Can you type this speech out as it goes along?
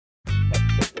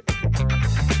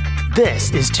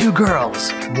This is Two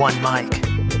Girls, One Mic,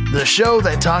 the show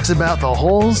that talks about the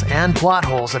holes and plot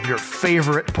holes of your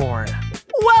favorite porn.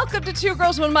 Welcome to Two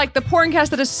Girls, One Mic, the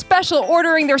porncast that is special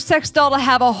ordering their sex doll to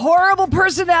have a horrible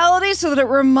personality so that it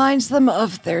reminds them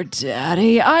of their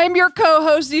daddy. I'm your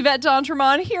co-host, Yvette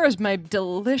D'Entremont. Here is my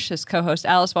delicious co-host,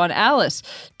 Alice Vaughn. Alice,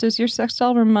 does your sex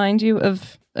doll remind you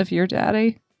of your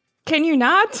daddy? Can you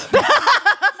not?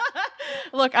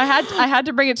 Look, I had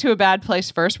to bring it to a bad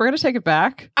place first. We're going to take it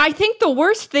back. I think the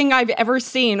worst thing I've ever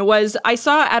seen was I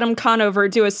saw Adam Conover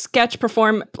do a sketch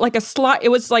perform like a slide. It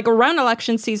was like around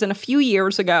election season a few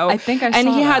years ago. I think I saw And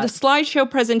he had that. a slideshow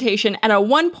prepresentation. And at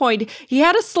one point, he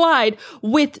had a slide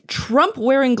with Trump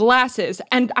wearing glasses.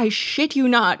 And I shit you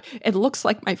not, it looks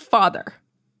like my father.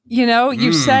 You know,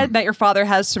 you said that your father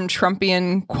has some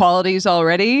Trumpian qualities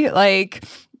already. Like,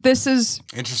 this is...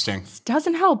 Interesting.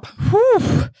 Doesn't help.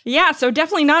 Whew. Yeah, so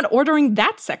definitely not ordering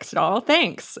that sex doll.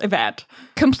 Thanks, Yvette.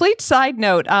 Complete side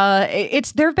note,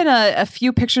 there have been a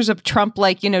few pictures of Trump,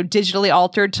 like, you know, digitally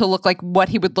altered to look like what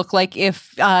he would look like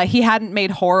if he hadn't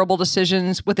made horrible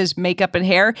decisions with his makeup and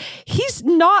hair. He's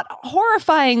not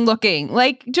horrifying looking.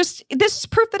 Like, just, this is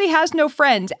proof that he has no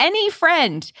friends. Any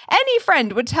friend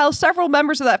would tell several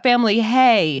members of that family,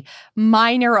 hey,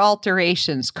 minor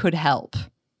alterations could help.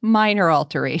 Minor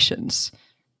alterations.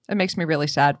 It makes me really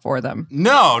sad for them.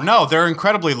 No, they're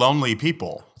incredibly lonely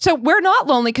people. So we're not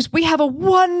lonely because we have a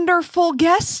wonderful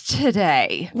guest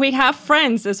today. We have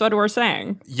friends, is what we're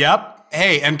saying. Yep.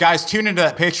 Hey, and guys, tune into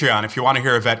that Patreon if you want to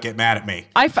hear Yvette get mad at me.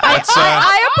 If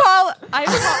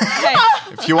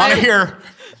you want to hear...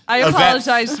 I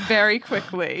apologize very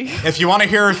quickly. If you want to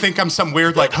hear her think I'm some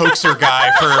weird, like, hoaxer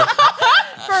guy for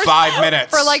 5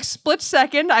 minutes. For like split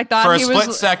second, I thought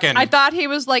I thought he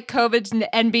was like COVID's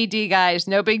NBD, guys.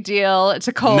 No big deal. It's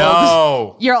a cold.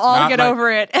 No. You'll all get over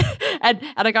it. and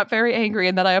I got very angry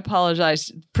and then I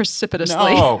apologized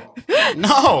precipitously.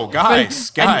 No,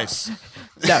 guys.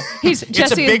 No,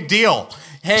 It's a big deal.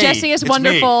 Hey, Jesse is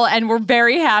wonderful and we're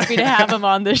very happy to have him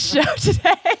on this show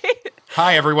today.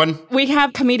 Hi, everyone. We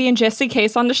have comedian Jesse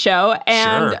Case on the show.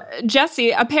 And Sure.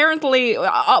 Jesse, apparently,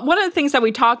 one of the things that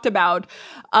we talked about,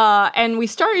 and we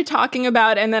started talking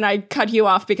about, and then I cut you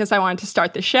off because I wanted to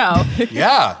start the show,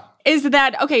 Yeah, is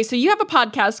that, okay, so you have a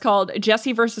podcast called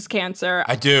Jesse versus Cancer.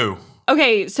 I do.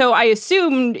 Okay, so I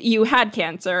assumed you had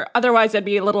cancer. Otherwise, it'd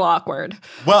be a little awkward.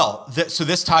 Well, so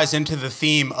this ties into the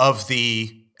theme of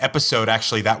the episode,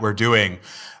 actually, that we're doing.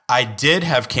 I did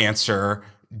have cancer.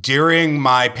 During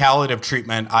my palliative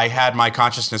treatment, I had my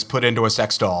consciousness put into a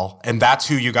sex doll, and that's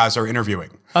who you guys are interviewing.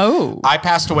 Oh. I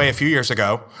passed away a few years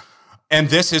ago, and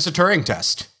this is a Turing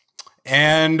test.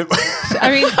 And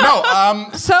I mean, no,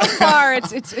 so far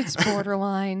it's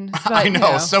borderline. But, I know.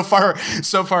 you know. So far,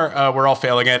 we're all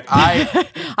failing it.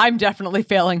 I'm definitely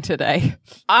failing today.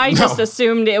 I just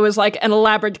assumed it was like an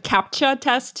elaborate CAPTCHA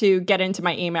test to get into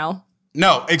my email.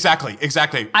 No, exactly.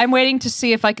 I'm waiting to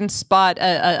see if I can spot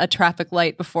a traffic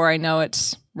light before I know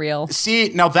it's real. See,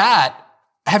 now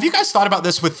have you guys thought about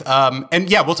this with, and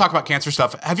yeah, we'll talk about cancer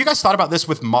stuff. Have you guys thought about this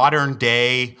with modern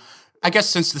day, I guess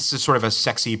since this is sort of a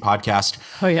sexy podcast.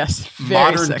 Oh, yes. Very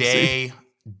modern sexy. day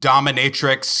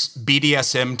dominatrix,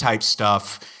 BDSM type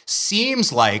stuff.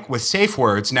 Seems like with safe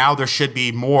words, now there should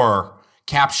be more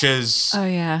CAPTCHAs. Oh,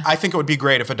 yeah. I think it would be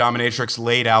great if a dominatrix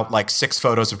laid out like 6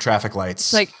 photos of traffic lights.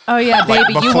 It's like, oh yeah,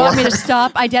 baby, you before- want me to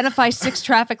stop? Identify 6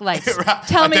 traffic lights.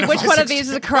 Tell me which Identify one of 6 these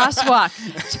is a crosswalk.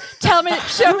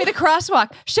 Show me the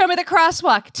crosswalk. Show me the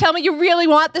crosswalk. Tell me you really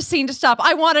want the scene to stop.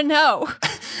 I want to know.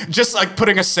 Just like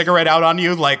putting a cigarette out on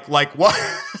you, like what?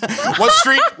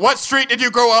 What street did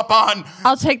you grow up on?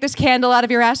 I'll take this candle out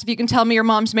of your ass if you can tell me your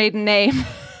mom's maiden name.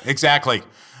 Exactly.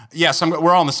 Yes,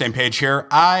 we're all on the same page here.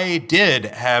 I did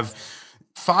have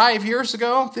 5 years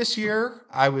ago this year,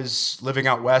 I was living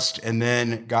out west and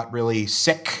then got really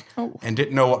sick and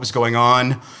didn't know what was going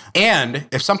on. And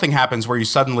if something happens where you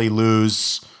suddenly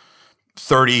lose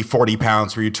 30, 40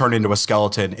 pounds, where you turn into a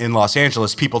skeleton in Los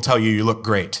Angeles, people tell you look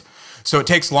great. So it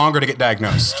takes longer to get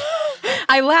diagnosed.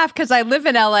 I laugh because I live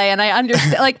in LA and I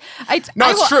understand. Like, it's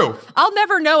true. I'll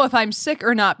never know if I'm sick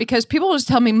or not because people will just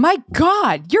tell me, "My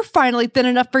God, you're finally thin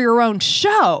enough for your own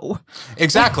show."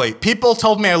 Exactly. People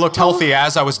told me I looked healthy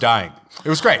as I was dying. It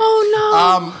was great.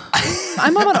 Oh no!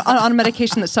 I'm on a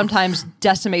medication that sometimes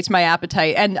decimates my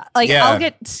appetite, and I'll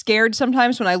get scared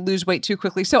sometimes when I lose weight too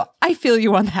quickly. So I feel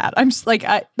you on that. I'm just like,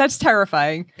 that's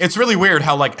terrifying. It's really weird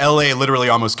how like LA literally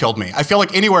almost killed me. I feel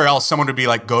like anywhere else, someone would be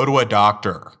like, "Go to a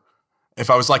doctor." If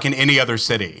I was like in any other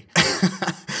city.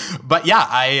 But yeah,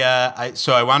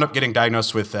 I wound up getting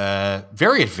diagnosed with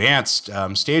very advanced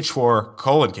stage 4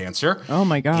 colon cancer. Oh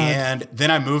my God. And then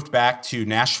I moved back to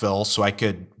Nashville so I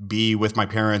could be with my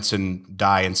parents and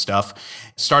die and stuff.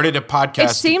 Started a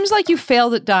podcast. It seems like you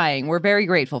failed at dying. We're very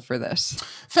grateful for this.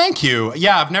 Thank you.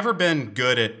 Yeah, I've never been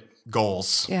good at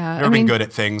goals. Yeah, never been good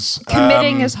at things.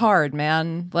 Committing is hard,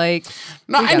 man. Like,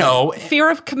 no, I know.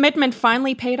 Fear of commitment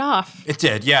finally paid off. It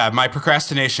did. Yeah, my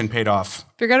procrastination paid off.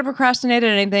 If you're going to procrastinate at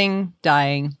anything,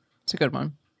 dying. It's a good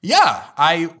one. Yeah,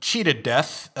 I cheated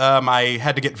death. I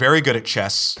had to get very good at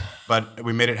chess, but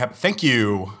we made it happen. Thank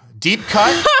you. Deep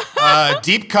cut.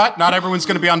 Deep cut. Not everyone's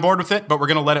going to be on board with it, but we're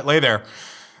going to let it lay there.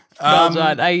 Well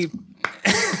done.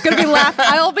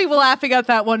 I'll be laughing at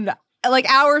that one. Like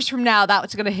hours from now,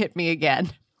 that's going to hit me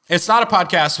again. It's not a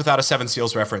podcast without a Seven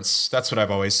Seals reference. That's what I've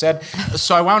always said.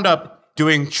 So I wound up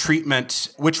doing treatment,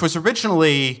 which was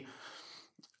originally,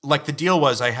 like, the deal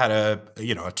was I had a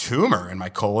tumor in my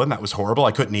colon that was horrible.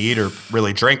 I couldn't eat or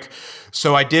really drink.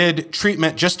 So I did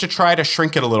treatment just to try to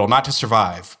shrink it a little, not to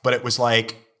survive. But it was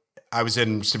like I was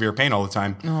in severe pain all the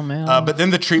time. Oh, man. But then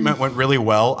the treatment went really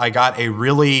well. I got a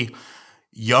really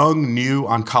young, new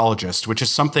oncologist, which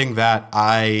is something that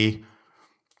I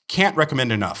can't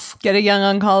recommend enough. Get a young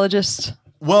oncologist.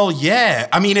 Well, yeah.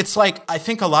 I mean, it's like, I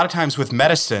think a lot of times with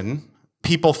medicine,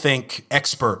 people think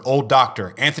expert, old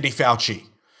doctor, Anthony Fauci.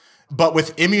 But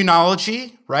with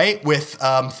immunology, right, with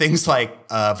things like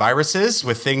viruses,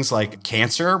 with things like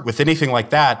cancer, with anything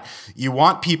like that, you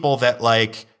want people that,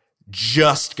 like,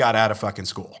 just got out of fucking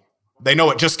school. They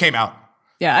know it just came out.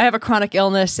 Yeah, I have a chronic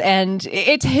illness, and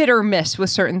it's hit or miss with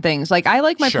certain things. Like, I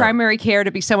like my primary care to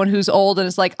be someone who's old and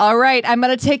is like, all right, I'm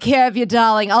going to take care of you,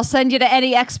 darling. I'll send you to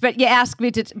any expert you ask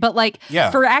me to. But, like,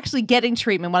 for actually getting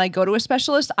treatment, when I go to a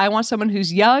specialist, I want someone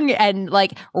who's young and,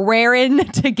 like, raring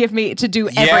to do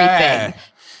everything.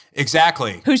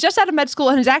 Exactly. Who's just out of med school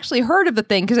and has actually heard of the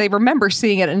thing because they remember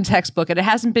seeing it in a textbook, and it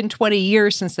hasn't been 20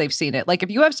 years since they've seen it. Like, if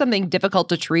you have something difficult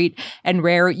to treat and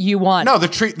rare, you want... No, the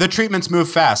treatments move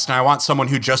fast, and I want someone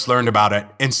who just learned about it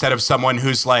instead of someone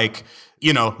who's like,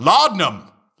 laudanum.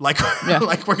 Like,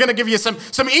 like we're gonna give you some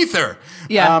ether.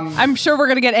 Yeah, I'm sure we're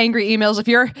gonna get angry emails. If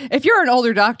you're an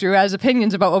older doctor who has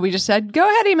opinions about what we just said, go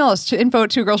ahead, email us to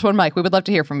info@2girls1mic. We would love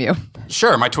to hear from you.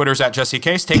 Sure, my Twitter's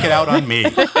 @JesseCase. Take it out on me.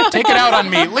 Take it out on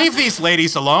me. Leave these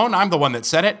ladies alone. I'm the one that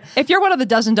said it. If you're one of the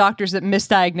dozen doctors that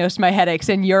misdiagnosed my headaches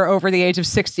and you're over the age of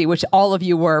 60, which all of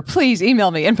you were, please email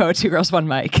me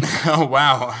info@2girls1mic. Oh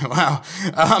wow.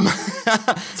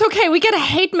 It's okay. We get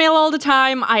hate mail all the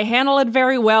time. I handle it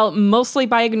very well, mostly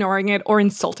by ignoring it or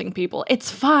insulting people. It's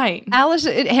fine. Alice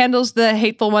handles the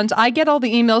hateful ones. I get all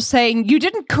the emails saying, you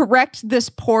didn't correct this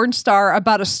porn star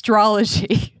about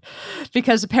astrology,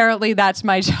 because apparently that's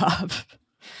my job.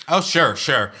 Oh, sure.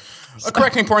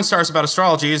 Correcting porn stars about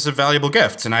astrology is a valuable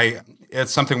gift, and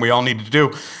it's something we all need to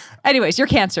do. Anyways, your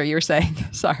cancer, you were saying.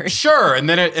 Sorry. Sure. And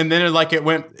then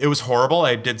it was horrible.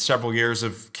 I did several years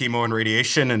of chemo and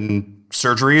radiation and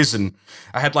surgeries, and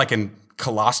I had like a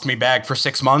colostomy bag for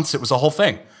 6 months. It was a whole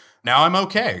thing. Now I'm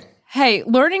okay. Hey,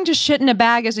 learning to shit in a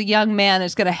bag as a young man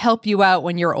is going to help you out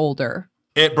when you're older.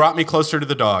 It brought me closer to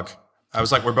the dog. I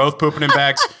was like, we're both pooping in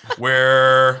bags.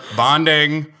 We're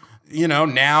bonding.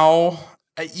 Now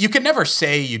you can never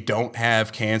say you don't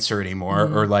have cancer anymore,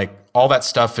 or like all that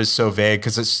stuff is so vague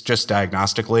because it's just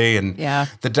diagnostically, and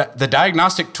the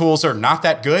diagnostic tools are not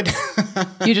that good.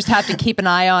 You just have to keep an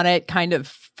eye on it, kind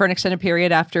of, for an extended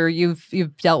period after you've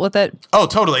dealt with it? Oh,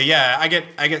 totally. Yeah. I get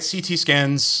CT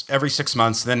scans every 6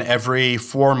 months. Then every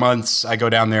 4 months I go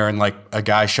down there and like a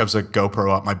guy shoves a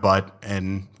GoPro up my butt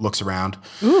and looks around.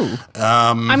 Ooh.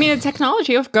 I mean, the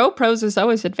technology of GoPros is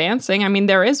always advancing. I mean,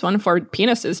 there is one for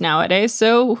penises nowadays.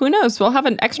 So who knows? We'll have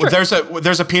an extra. Well,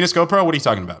 there's a penis GoPro. What are you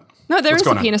talking about? No, there is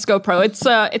a penis GoPro. It's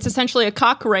essentially a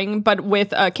cock ring, but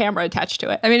with a camera attached to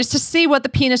it. I mean, it's to see what the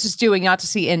penis is doing, not to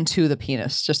see into the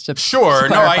penis. Just to sure.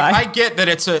 No, I get that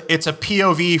it's a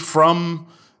POV from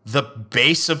the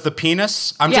base of the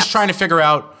penis. I'm just trying to figure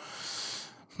out.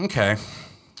 Okay,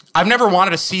 I've never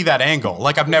wanted to see that angle.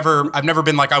 Like I've never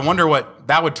been like, I wonder what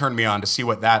that would turn me on to see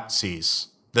what that sees.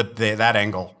 That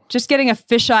angle. Just getting a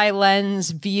fisheye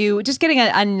lens view, just getting a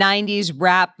 90s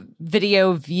rap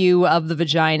video view of the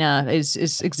vagina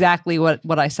is exactly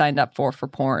what I signed up for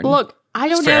porn. Look, I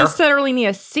don't necessarily need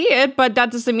to see it, but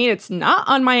that doesn't mean it's not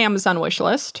on my Amazon wish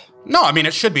list. No, I mean,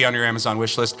 it should be on your Amazon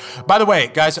wish list. By the way,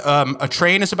 guys, a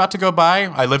train is about to go by.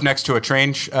 I live next to the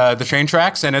train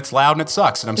tracks, and it's loud and it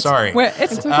sucks, and I'm sorry.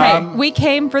 It's okay. We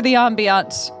came for the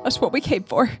ambiance. That's what we came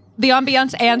for. The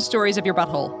ambiance and stories of your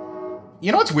butthole.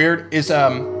 You know what's weird is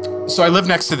So I live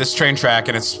next to this train track,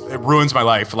 and it ruins my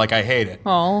life. Like, I hate it.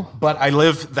 Oh. But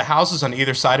the houses on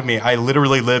either side of me, I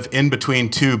literally live in between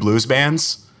two blues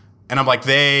bands. And I'm like,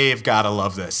 they've got to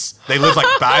love this. They live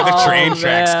like by the train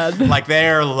tracks. Man. Like,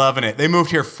 they're loving it. They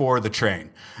moved here for the train.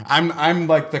 I'm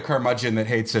like the curmudgeon that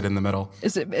hates it in the middle.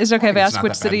 Is it okay if I ask not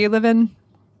which that city bad. you live in?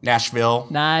 Nashville.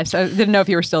 Nice. I didn't know if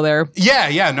you were still there.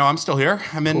 Yeah, no, I'm still here.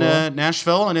 I'm in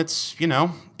Nashville, and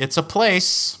it's a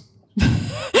place.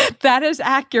 That is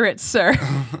accurate, sir.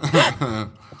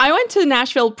 I went to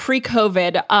Nashville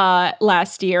pre-COVID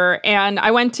last year, and I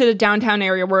went to the downtown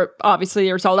area where obviously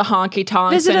there's all the honky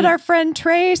tonks. Visited our friend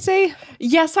Tracy.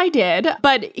 Yes, I did.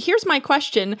 But here's my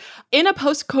question. In a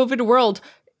post-COVID world,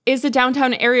 is the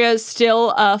downtown area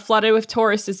still flooded with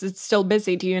tourists? Is it still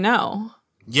busy? Do you know?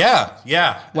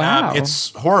 Yeah. Wow. It's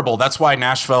horrible. That's why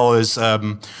Nashville is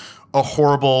a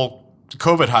horrible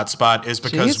COVID hotspot, is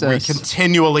because Jesus. we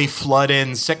continually flood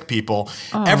in sick people.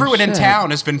 Everyone in shit.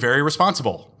 town has been very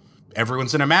responsible.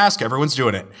 Everyone's in a mask. Everyone's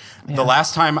doing it. Yeah. The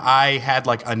last time I had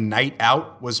like a night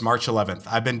out was March 11th.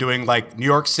 I've been doing like New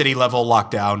York City level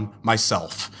lockdown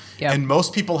myself. Yep. And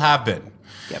most people have been.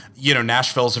 Yep.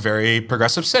 Nashville's a very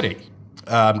progressive city,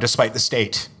 despite the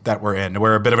state that we're in.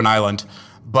 We're a bit of an island.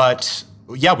 But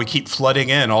yeah, we keep flooding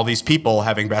in all these people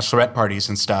having bachelorette parties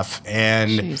and stuff.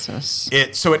 And Jesus.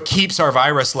 it keeps our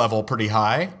virus level pretty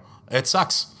high. It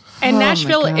sucks. And Oh my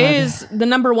Nashville God. is the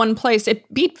number one place.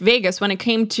 It beat Vegas when it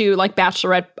came to like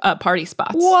bachelorette party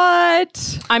spots.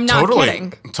 What? I'm not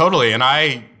kidding. Totally. And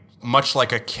I, much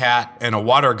like a cat and a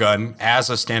water gun,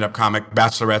 as a stand-up comic,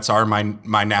 bachelorettes are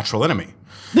my natural enemy.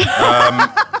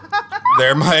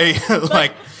 They're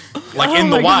my in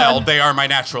the wild, they are my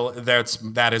natural.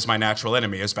 That is my natural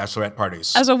enemy, is bachelorette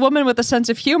parties. As a woman with a sense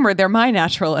of humor, they're my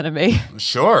natural enemy.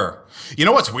 Sure. You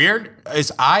know what's weird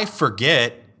is I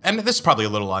forget, and this is probably a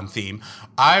little on theme.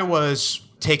 I was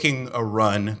taking a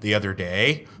run the other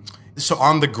day, so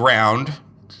on the ground,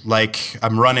 like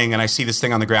I'm running and I see this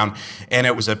thing on the ground, and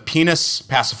it was a penis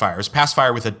pacifier. It was a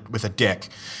pacifier with a dick.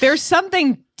 There's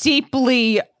something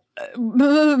deeply.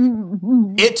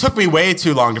 It took me way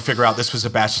too long to figure out this was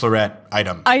a bachelorette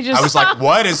item. I was like,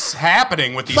 what is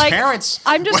happening with these parents?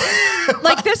 I'm just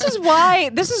like, this is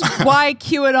why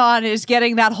QAnon is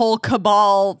getting that whole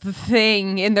cabal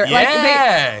thing in there.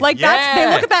 Yeah, That's,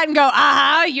 they look at that and go,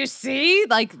 aha, you see?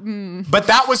 Like, But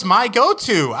that was my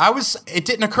go-to. It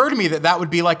didn't occur to me that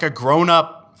would be like a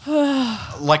grown-up,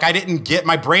 like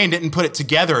my brain didn't put it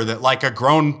together that like a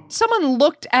grown. someone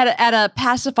looked at a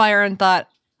pacifier and thought,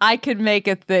 I could make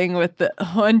a thing with the,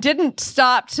 and didn't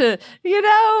stop to,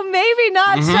 maybe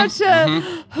not such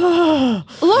a.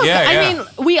 Look, Yeah. I mean,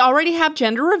 we already have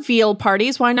gender reveal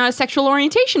parties. Why not a sexual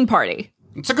orientation party?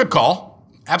 It's a good call.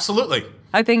 Absolutely.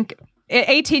 I think at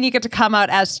 18 you get to come out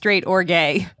as straight or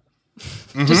gay.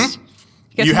 Just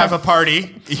get You to have a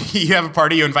party. You have a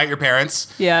party. You invite your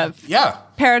parents. Yeah. Yeah.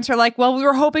 Parents are like, well, we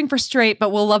were hoping for straight,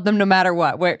 but we'll love them no matter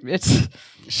what. It's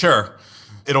Sure.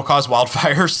 It'll cause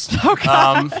wildfires. oh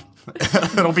god,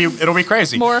 It'll be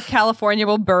crazy. more of California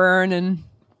will burn, and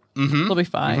it'll be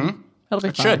fine. It'll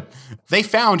be fine. Should. They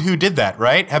found who did that,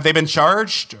 right? Have they been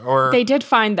charged or? They did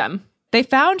find them. They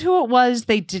found who it was.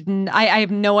 They didn't. I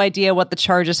have no idea what the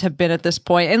charges have been at this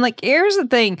point. And like, here's the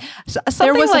thing: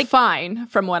 There was a fine,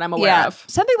 from what I'm aware of.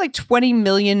 something like 20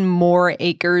 million more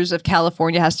acres of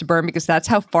California has to burn because that's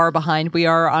how far behind we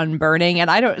are on burning.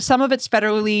 And some of it's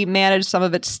federally managed, some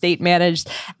of it's state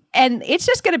managed. And it's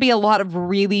just going to be a lot of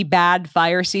really bad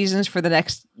fire seasons for the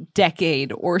next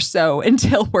decade or so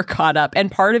until we're caught up. And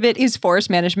part of it is forest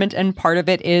management and part of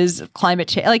it is climate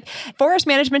change. Like, forest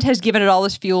management has given it all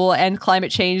this fuel, and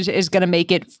climate change is going to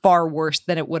make it far worse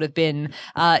than it would have been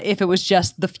if it was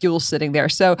just the fuel sitting there.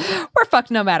 So we're fucked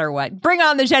no matter what. Bring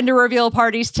on the gender reveal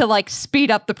parties to like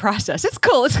speed up the process. It's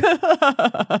cool.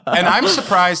 And I'm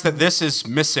surprised that this is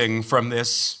missing from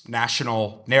this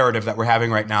national narrative that we're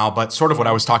having right now, but sort of what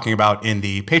I was talking about in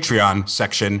the Patreon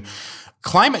section.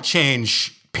 Climate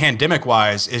change,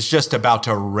 pandemic-wise, is just about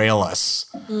to rail us.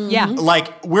 Yeah.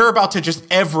 Like, we're about to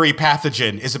every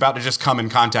pathogen is about to just come in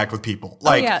contact with people.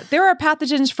 Like, yeah, there are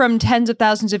pathogens from tens of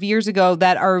thousands of years ago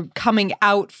that are coming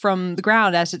out from the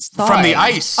ground as it's thawing. from the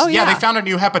ice. Oh, yeah, they found a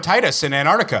new hepatitis in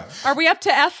Antarctica. Are we up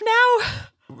to F now?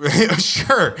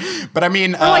 Sure. But I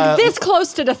mean, We're like this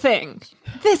close to the thing.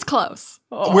 This close.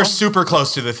 we're super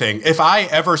close to the thing. If I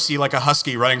ever see like a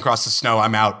husky running across the snow,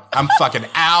 I'm out. I'm fucking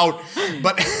out.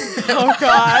 But Oh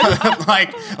God.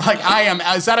 like I am.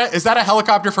 Is that a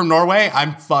helicopter from Norway?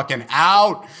 I'm fucking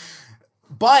out.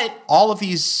 But all of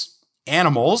these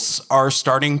animals are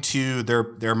starting to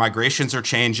their migrations are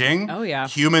changing. Oh, yeah.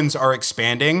 Humans are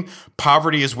expanding.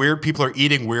 Poverty is weird. People are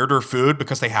eating weirder food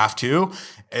because they have to.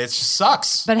 It just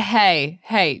sucks. But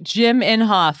hey, Jim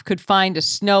Inhofe could find a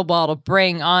snowball to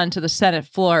bring onto the Senate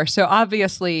floor. So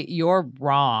obviously you're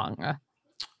wrong.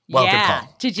 Well, yeah.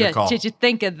 Good call. Did you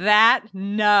think of that?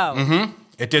 No. Mm-hmm.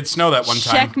 It did snow that one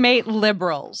time. Checkmate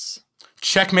liberals.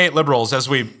 Checkmate liberals as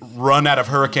we run out of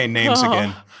hurricane names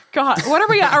again. God, what are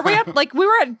we at? Are we at, like, we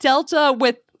were at Delta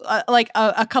with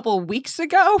a couple of weeks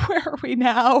ago? Where are we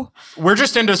now? We're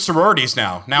just into sororities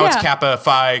now. Now it's Yeah. Kappa,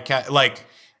 Phi,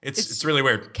 it's really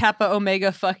weird. Kappa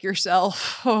Omega, fuck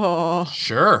yourself. Oh.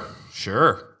 Sure.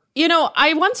 You know,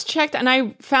 I once checked and I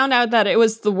found out that it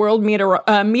was the World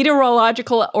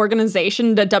Meteorological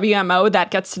Organization, the WMO, that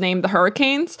gets to name the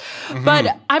hurricanes. Mm-hmm.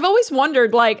 But I've always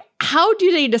wondered, like, how do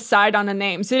they decide on a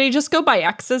name? Do they just go by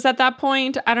X's at that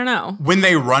point? I don't know. When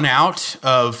they run out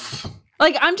of...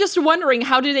 Like, I'm just wondering,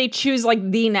 how do they choose, like,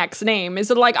 the next name?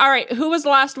 Is it like, all right, who was the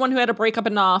last one who had a breakup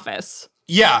in the office?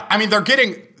 Yeah, I mean,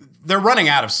 they're running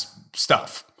out of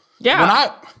stuff.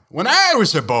 Yeah. When I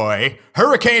was a boy,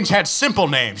 hurricanes had simple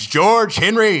names, George,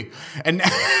 Henry, and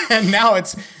now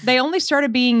it's... They only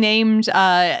started being named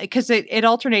because it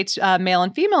alternates male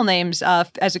and female names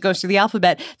as it goes through the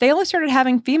alphabet. They only started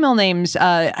having female names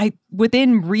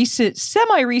within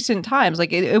semi-recent times.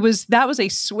 Like that was a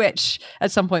switch at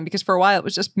some point, because for a while it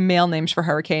was just male names for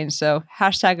hurricanes. So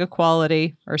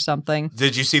 #equality or something.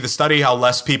 Did you see the study how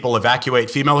less people evacuate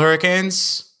female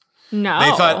hurricanes? No.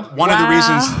 They thought one of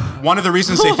the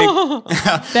reasons they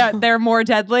think they're more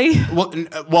deadly.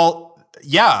 Well,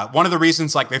 yeah. One of the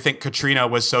reasons like they think Katrina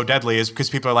was so deadly is because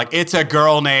people are like, it's a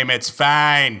girl name, it's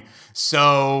fine.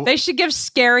 So they should give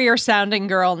scarier sounding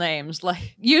girl names.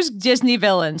 Like use Disney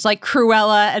villains like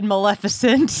Cruella and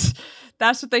Maleficent.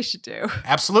 That's what they should do.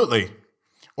 Absolutely.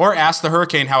 Or ask the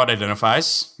hurricane how it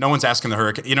identifies. No one's asking the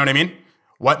hurricane. You know what I mean?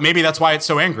 Maybe that's why it's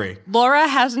so angry. Laura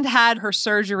hasn't had her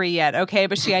surgery yet, okay?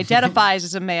 But she identifies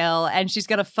as a male, and she's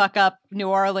going to fuck up New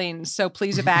Orleans, so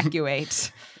please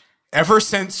evacuate. Ever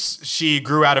since she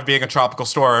grew out of being a tropical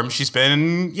storm, she's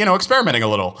been, experimenting a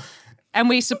little. And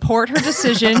we support her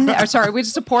decision. We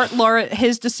support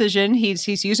his decision.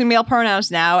 He's using male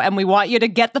pronouns now, and we want you to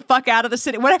get the fuck out of the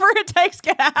city. Whatever it takes,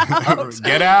 get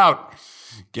out.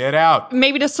 Get out.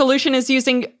 Maybe the solution is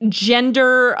using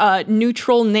gender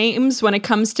neutral names when it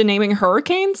comes to naming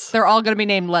hurricanes. They're all going to be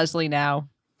named Leslie now.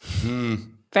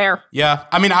 Fair. Yeah.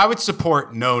 I mean, I would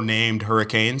support no named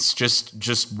hurricanes.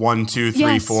 Just 1, 2, 3,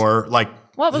 Yes. 4. Like,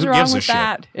 What was who wrong gives a with shit?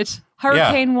 that? It's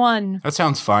Hurricane 1. That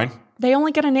sounds fine. They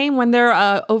only get a name when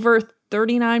they're over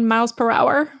 39 miles per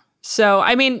hour. So,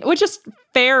 I mean, which is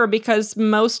fair because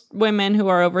most women who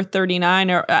are over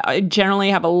 39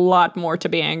 generally have a lot more to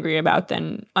be angry about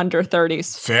than under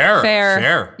 30s.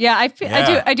 Fair. Yeah,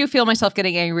 I do feel myself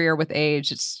getting angrier with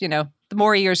age. It's, the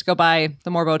more years go by, the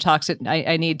more Botox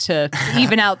I need to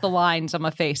even out the lines on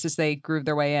my face as they groove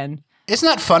their way in. Isn't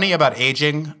that funny about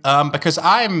aging? Because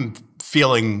I'm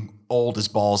feeling old as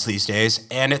balls these days.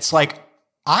 And it's like,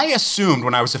 I assumed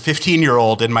when I was a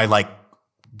 15-year-old in my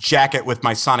jacket with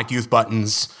my Sonic Youth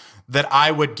buttons that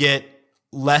I would get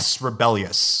less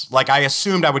rebellious. Like I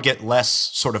assumed I would get less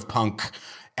sort of punk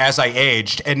as I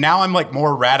aged. And now I'm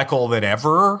more radical than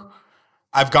ever.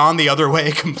 I've gone the other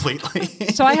way completely.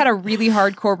 So I had a really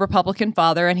hardcore Republican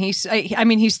father, and he's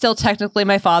still technically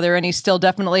my father, and he's still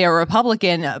definitely a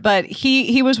Republican, but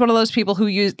he was one of those people who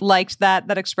liked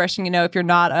that expression, if you're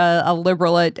not a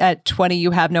liberal at 20,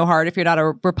 you have no heart. If you're not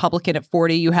a Republican at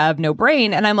 40, you have no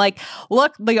brain. And I'm like,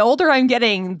 look, the older I'm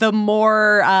getting, the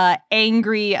more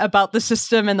angry about the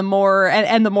system and the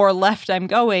more left I'm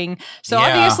going. So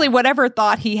obviously whatever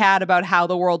thought he had about how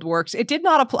the world works, it did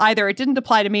not apply either. It didn't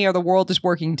apply to me, or the world is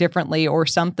working differently or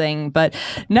something. But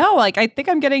no, I think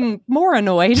I'm getting more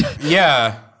annoyed.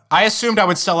 Yeah. I assumed I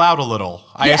would sell out a little.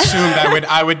 I assumed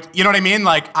I would, you know what I mean?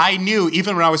 I knew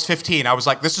even when I was 15, I was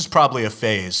like, this is probably a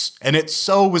phase. And it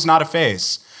was not a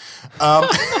phase.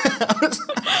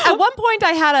 At one point,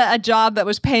 I had a job that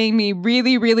was paying me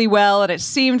really, really well, and it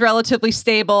seemed relatively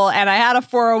stable. And I had a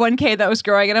 401k that was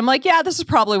growing, and I'm like, yeah, this is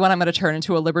probably when I'm going to turn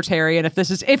into a libertarian. If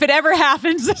it ever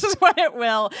happens, this is when it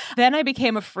will. Then I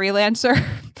became a freelancer,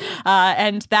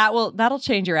 and that'll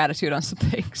change your attitude on some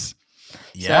things.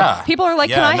 Yeah. So people are like,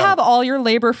 can I have all your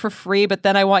labor for free, but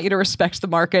then I want you to respect the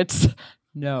markets?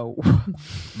 No.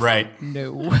 Right.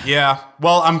 No. Yeah.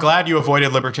 Well, I'm glad you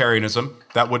avoided libertarianism.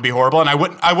 That would be horrible. And I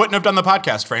wouldn't have done the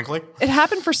podcast, frankly. It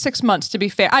happened for 6 months, to be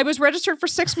fair. I was registered for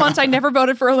 6 months. I never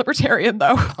voted for a libertarian,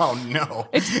 though. Oh, no.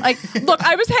 It's like, look,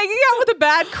 I was hanging out with a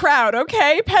bad crowd,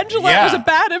 okay? Pendulum was a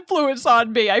bad influence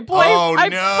on me. I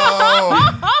blame... no.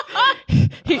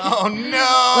 Oh,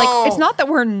 no. Like, it's not that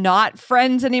we're not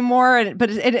friends anymore, and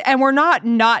we're not...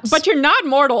 But you're not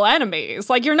mortal enemies.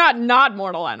 Like, you're not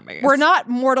mortal enemies. We're not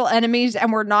mortal enemies,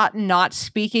 and we're not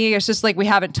speaking. It's just like we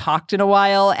haven't talked in a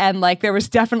while, and like there was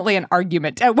definitely an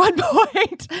argument at one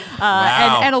point.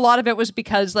 Wow. And a lot of it was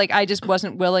because like I just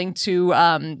wasn't willing to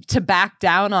back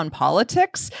down on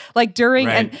politics. Like during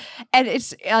Right. and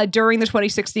it's during the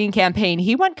 2016 campaign,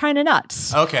 he went kind of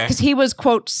nuts. Okay. Because he was,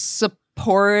 quote,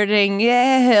 supporting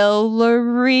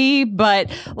Hillary,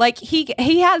 but like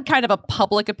he had kind of a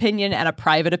public opinion and a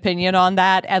private opinion on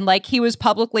that, and like he was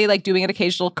publicly like doing an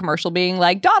occasional commercial being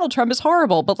like Donald Trump is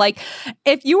horrible, but like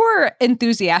if you were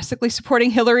enthusiastically supporting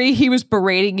Hillary, he was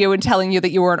berating you and telling you that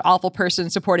you were an awful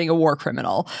person supporting a war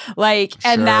criminal, like,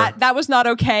 and Sure. that was not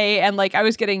okay. And like I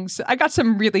got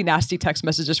some really nasty text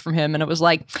messages from him, and it was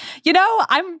like,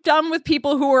 I'm done with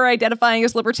people who are identifying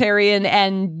as libertarian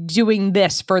and doing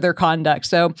this for their conduct.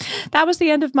 So that was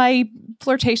the end of my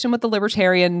flirtation with the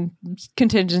libertarian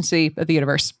contingency of the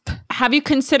universe. Have you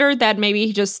considered that maybe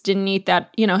he just didn't eat that,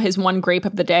 his one grape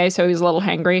of the day, so he's a little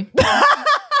hangry?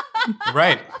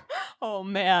 Right. Oh,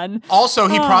 man. Also,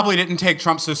 he probably didn't take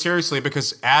Trump so seriously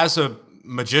because as a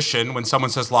magician, when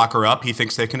someone says lock her up, he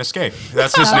thinks they can escape.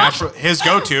 That's his natural, his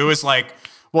go-to is like,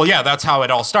 well, yeah, that's how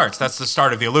it all starts. That's the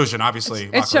start of the illusion, obviously.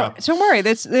 Lock her up. Don't worry.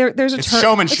 There's a It's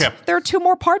showmanship. There are two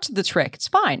more parts of the trick. It's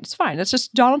fine. It's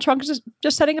just Donald Trump is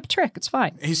just setting up a trick. It's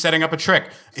fine. He's setting up a trick.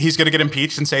 He's going to get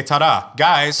impeached and say, ta-da,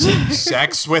 guys,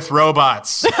 sex with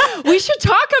robots. We should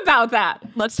talk about that.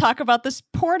 Let's talk about this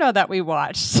porno that we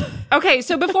watched. Okay,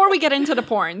 so before we get into the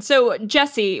porn, so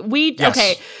Jesse,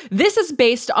 Yes. this is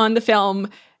based on the film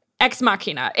Ex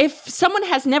Machina. If someone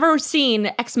has never seen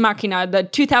Ex Machina, the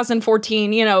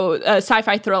 2014,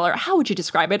 sci-fi thriller, how would you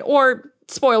describe it? Or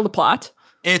spoil the plot?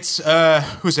 It's,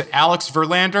 who's it, Alex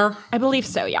Verlander? I believe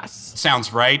so, yes.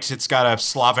 Sounds right. It's got a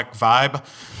Slavic vibe.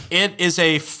 It is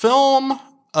a film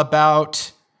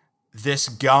about this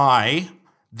guy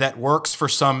that works for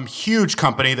some huge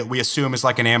company that we assume is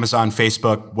like an Amazon,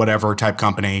 Facebook, whatever type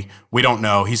company. We don't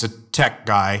know. He's a tech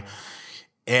guy.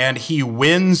 And he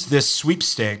wins this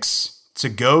sweepstakes to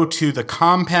go to the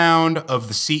compound of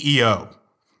the CEO,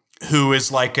 who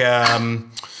is like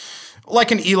an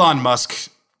Elon Musk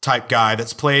type guy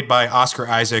that's played by Oscar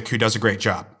Isaac, who does a great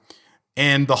job.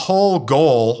 And the whole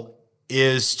goal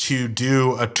is to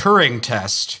do a Turing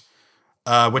test,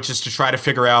 which is to try to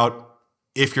figure out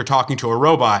if you're talking to a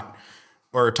robot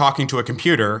or talking to a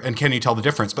computer, and can you tell the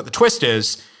difference? But the twist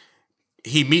is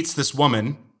he meets this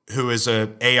woman who is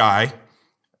an AI,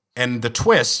 and the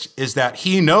twist is that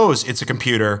he knows it's a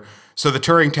computer. So the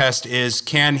Turing test is,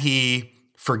 can he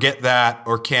forget that,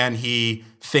 or can he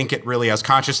think it really has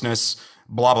consciousness,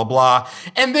 blah, blah, blah.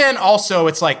 And then also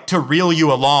it's like, to reel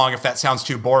you along, if that sounds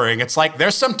too boring, it's like,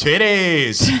 there's some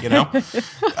titties,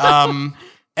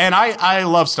 And I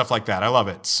love stuff like that. I love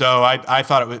it. So I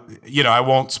thought it would, I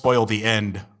won't spoil the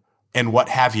end and what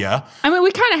have you. I mean,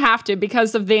 we kind of have to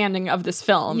because of the ending of this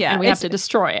film. Yeah, and we have to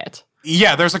destroy it.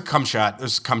 Yeah, there's a cum shot.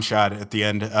 There's a cum shot at the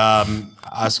end.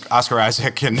 Oscar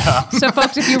Isaac and So,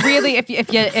 folks, if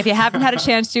you haven't had a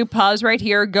chance to, pause right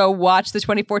here, go watch the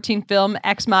 2014 film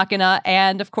Ex Machina,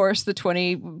 and of course the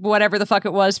 20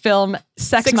 film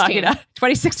Sex 16. Machina,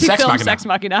 2016 Sex film Machina. Sex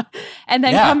Machina, and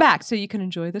then come back so you can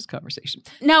enjoy this conversation.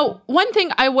 Now, one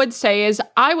thing I would say is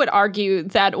I would argue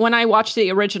that when I watched the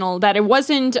original, that it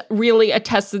wasn't really a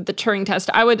test of the Turing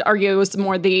test. I would argue it was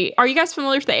more are you guys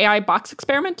familiar with the AI box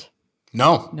experiment?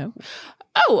 No.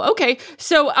 Oh, okay.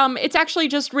 So it's actually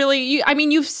just really,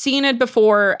 you've seen it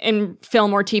before in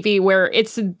film or TV where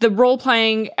it's the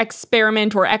role-playing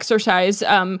experiment or exercise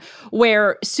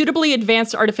where suitably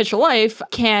advanced artificial life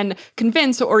can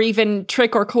convince or even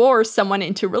trick or coerce someone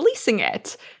into releasing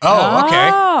it. Oh, okay.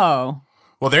 Oh.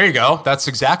 Well, there you go. That's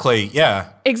exactly, yeah.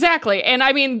 Exactly. And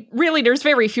really, there's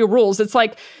very few rules. It's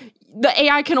like the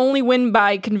AI can only win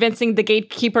by convincing the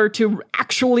gatekeeper to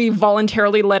actually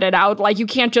voluntarily let it out. Like, you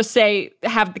can't just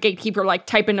have the gatekeeper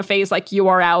type in a phase you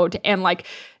are out. And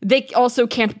they also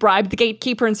can't bribe the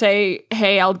gatekeeper and say,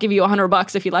 hey, I'll give you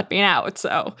 $100 if you let me out.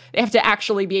 So they have to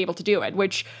actually be able to do it,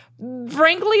 which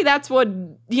frankly, that's what,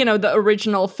 the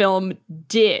original film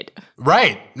did.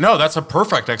 Right. No, that's a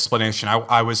perfect explanation.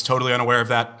 I was totally unaware of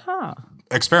that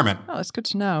experiment. Oh, that's good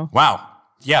to know. Wow.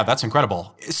 Yeah, that's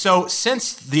incredible. So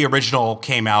since the original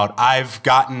came out, I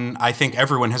think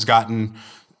everyone has gotten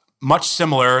much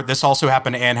similar. This also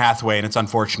happened to Anne Hathaway, and it's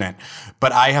unfortunate.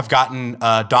 But I have gotten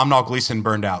Domhnall Gleeson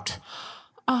burned out.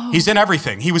 Oh. He's in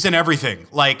everything. He was in everything.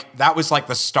 Like, that was like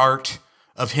the start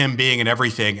of him being in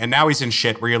everything. And now he's in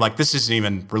shit where you're like, this isn't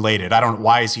even related.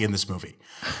 Why is he in this movie?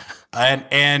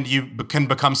 And you can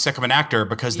become sick of an actor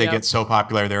because they get so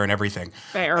popular. They're in everything.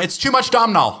 Fair. It's too much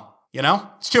Domhnall,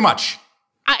 It's too much.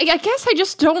 I guess I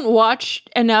just don't watch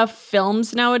enough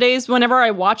films nowadays. Whenever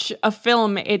I watch a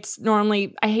film, it's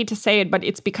normally, I hate to say it, but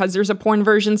it's because there's a porn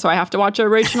version, so I have to watch the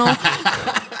original.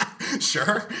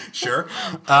 Sure.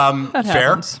 That Fair.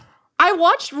 happens. I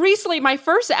watched recently my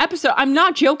first episode. I'm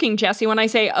not joking, Jesse, when I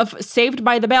say of Saved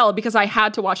by the Bell, because I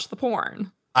had to watch the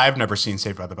porn. I've never seen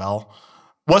Saved by the Bell.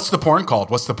 What's the porn called?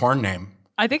 What's the porn name?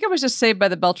 I think it was just Saved by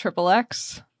the Bell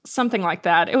XXX. Something like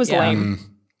that. It was lame.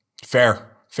 Fair.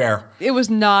 It was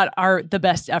not the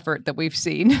best effort that we've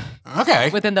seen. Okay.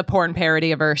 Within the porn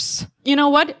parody-averse. You know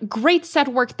what? Great set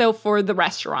work, though, for the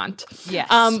restaurant. Yes.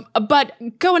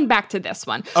 But going back to this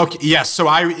one. Okay, yes. So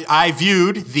I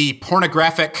viewed the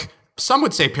pornographic, some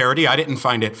would say parody. I didn't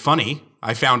find it funny.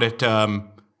 I found it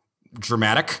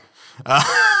dramatic.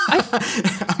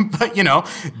 But,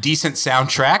 decent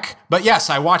soundtrack. But yes,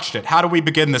 I watched it. How do we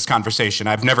begin this conversation?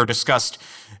 I've never discussed,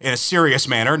 in a serious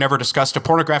manner, a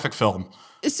pornographic film.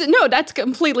 So, no, that's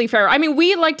completely fair. I mean,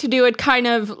 we like to do it kind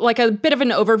of like a bit of an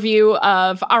overview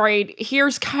of, all right,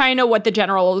 here's kind of what the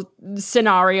general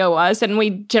scenario was, and we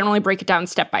generally break it down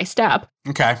step by step.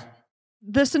 Okay.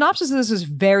 The synopsis of this is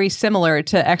very similar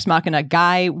to Ex Machina.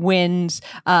 Guy wins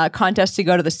contest to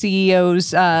go to the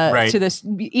CEO's, to this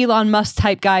Elon Musk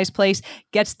type guy's place,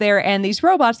 gets there, and these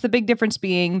robots, the big difference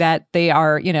being that they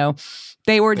are,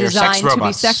 they were designed to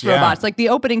be sex robots. Like the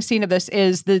opening scene of this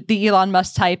is the Elon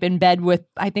Musk type in bed with,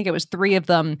 I think it was 3 of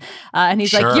them. And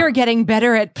he's like, you're getting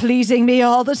better at pleasing me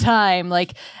all the time.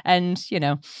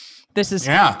 This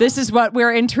is what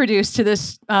we're introduced to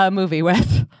this movie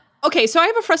with. Okay, so I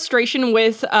have a frustration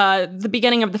with the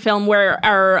beginning of the film where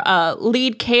our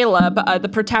lead Caleb, the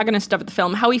protagonist of the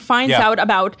film, how he finds out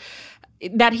about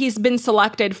that he's been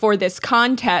selected for this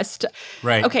contest.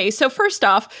 Right. Okay, so first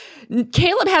off,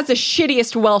 Caleb has the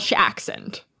shittiest Welsh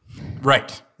accent.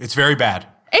 Right. It's very bad.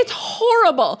 It's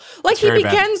horrible. Like, it's he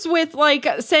begins with,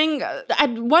 saying,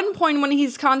 at one point when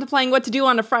he's contemplating what to do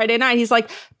on a Friday night, he's like,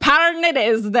 "Pattern it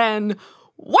is, then."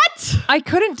 What? I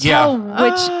couldn't tell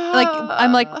which,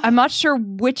 I'm not sure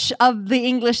which of the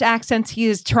English accents he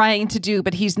is trying to do,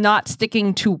 but he's not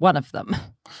sticking to one of them.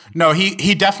 No,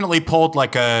 he definitely pulled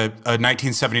like a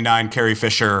 1979 Carrie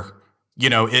Fisher,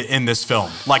 in this film.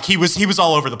 Like he was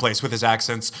all over the place with his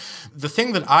accents. The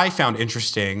thing that I found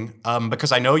interesting,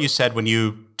 because I know you said when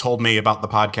you told me about the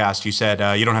podcast, you said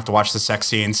you don't have to watch the sex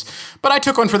scenes, but I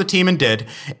took one for the team and did.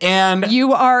 And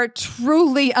you are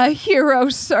truly a hero,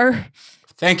 sir.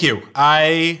 Thank you.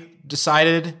 I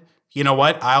decided, you know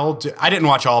what, I didn't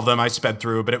watch all of them. I sped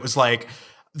through, but it was like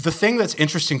the thing that's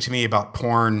interesting to me about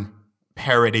porn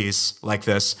parodies like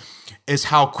this is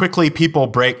how quickly people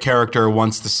break character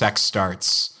once the sex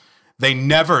starts. They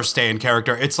never stay in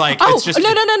character. It's like, it's just...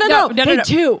 No. They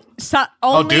do.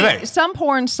 Do they? Some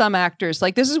porn, some actors.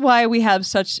 Like, this is why we have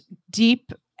such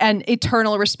deep and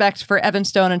eternal respect for Evan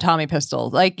Stone and Tommy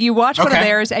Pistol. Like, you watch one of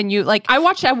theirs and you like... I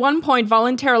watched at one point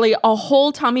voluntarily a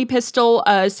whole Tommy Pistol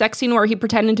sex scene where he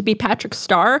pretended to be Patrick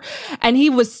Starr, and he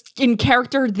was in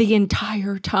character the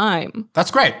entire time.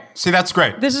 That's great. See, that's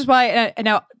great. This is why,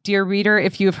 now, dear reader,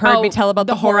 if you've heard me tell about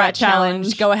the Horat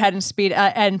challenge, go ahead and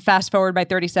and fast forward by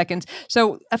 30 seconds.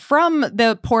 So from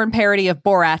the porn parody of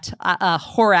Borat,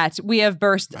 Horat, we have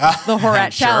burst the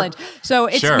Horat challenge. So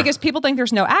it's because people think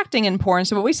there's no acting in porn.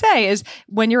 So what we say is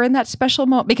when you're in that special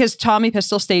moment, because Tommy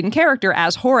Pistol stayed in character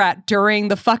as Horat during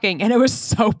the fucking, and it was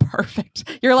so perfect.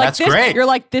 You're like, great. You're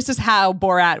like, this is how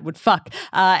Borat would fuck.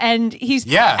 And he's,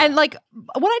 and like,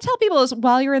 what I tell people is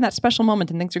while you're in that special moment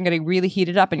and things are getting really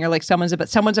heated up and you're like, someone's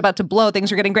about to blow,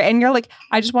 things are getting great. And you're like,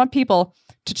 I just want people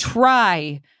to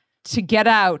try to get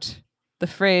out the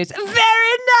phrase,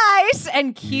 very nice,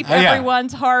 and keep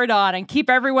everyone's hard on and keep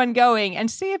everyone going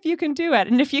and see if you can do it.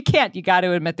 And if you can't, you got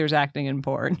to admit there's acting in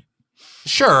porn.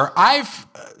 Sure. I've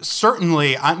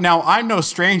certainly, now I'm no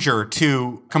stranger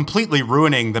to completely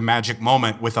ruining the magic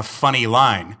moment with a funny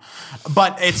line,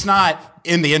 but it's not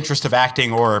in the interest of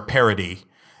acting or parody.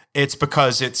 It's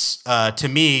because it's, to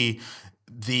me,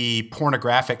 the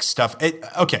pornographic stuff.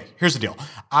 Okay, here's the deal.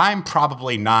 I'm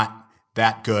probably not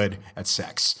that good at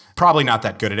sex. Probably not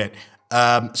that good at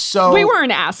it. So we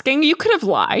weren't asking. You could have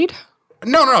lied.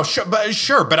 No, sure,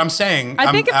 but I'm saying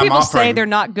I think if I'm people say offering- they're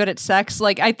not good at sex,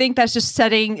 like I think that's just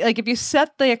setting, like if you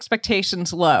set the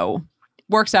expectations low,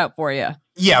 works out for you.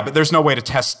 Yeah, but there's no way to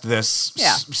test this.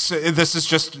 Yeah. This is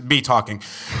just me talking.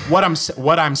 What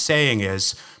I'm saying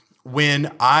is,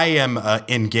 when I am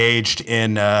engaged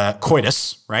in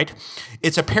coitus, right?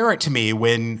 It's apparent to me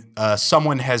when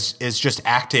someone is just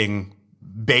acting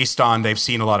based on they've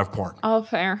seen a lot of porn. Oh,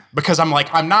 fair. Because I'm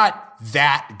like, I'm not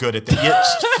that good at this.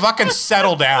 Just fucking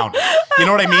settle down. You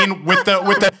know what I mean? With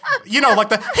the you know, like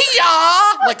the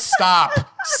yeah, like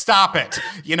stop it.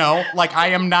 You know, like I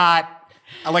am not.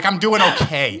 Like I'm doing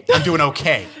okay.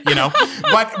 You know,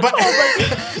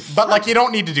 but like you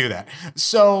don't need to do that.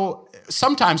 So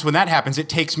sometimes when that happens, it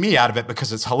takes me out of it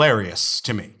because it's hilarious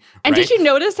to me. And right? did you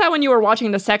notice that when you were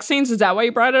watching the sex scenes? Is that why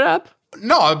you brought it up?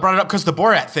 No, I brought it up because the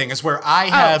Borat thing is where I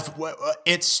have.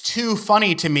 It's too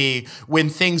funny to me when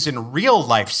things in real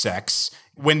life sex,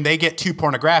 when they get too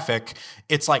pornographic,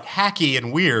 it's like hacky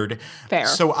and weird. Fair.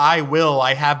 So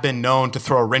I have been known to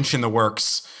throw a wrench in the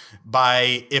works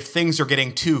by, if things are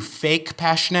getting too fake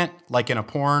passionate, like in a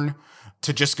porn,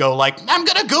 to just go like, I'm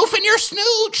gonna goof in your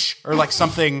snooch, or like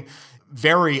something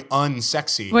very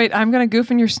unsexy. Wait, I'm gonna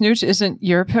goof in your snooch isn't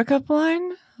your pickup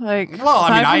line? Like, Well,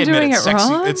 I mean, I admit doing it's sexy.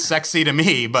 wrong? It's sexy to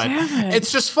me, but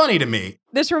it's just funny to me.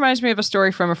 This reminds me of a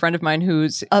story from a friend of mine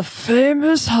who's a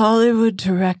famous Hollywood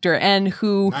director, and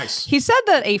who Nice. he said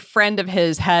that a friend of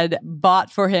his had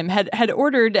bought for him, had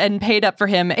ordered and paid up for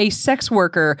him a sex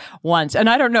worker once. And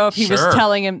I don't know if he was Sure.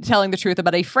 telling the truth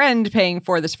about a friend paying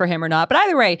for this for him or not. But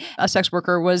either way, a sex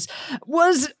worker was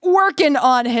working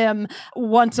on him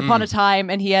once upon a time,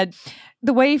 and he had,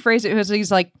 the way he phrased it was,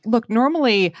 he's like, look,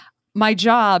 normally my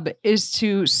job is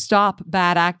to stop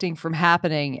bad acting from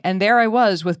happening. And there I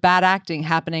was with bad acting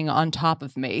happening on top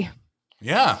of me.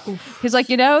 Yeah. He's like,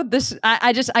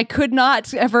 I could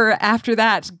not ever after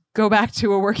that go back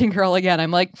to a working girl again.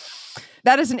 I'm like,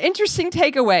 that is an interesting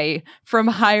takeaway from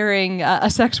hiring a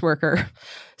sex worker.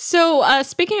 So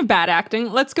speaking of bad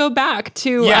acting, let's go back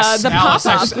to Yes, the Alice.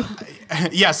 pop-up.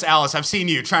 Yes, Alice. I've seen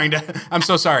you trying to. I'm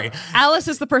so sorry. Alice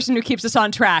is the person who keeps us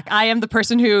on track. I am the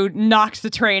person who knocked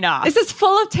the train off. This is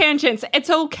full of tangents. It's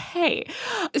okay.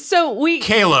 So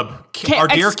Caleb, our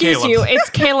dear excuse Caleb. you, it's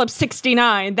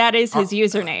Caleb69. That is his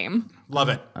username. Love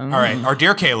it. All right, our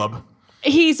dear Caleb.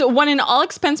 He's won an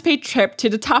all-expense-paid trip to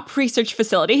the top research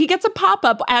facility. He gets a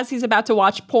pop-up as he's about to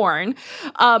watch porn,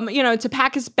 to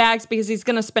pack his bags because he's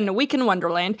going to spend a week in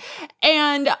Wonderland.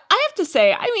 And I have to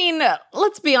say, I mean,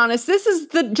 let's be honest, this is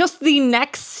just the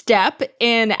next step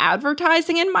in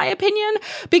advertising, in my opinion,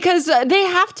 because they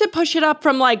have to push it up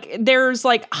from, like, there's,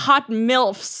 like, hot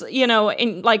MILFs,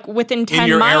 in, like, within 10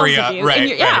 your miles area, of you.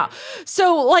 right, Yeah. right.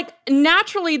 So, like,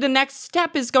 naturally, the next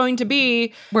step is going to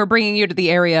be... We're bringing you to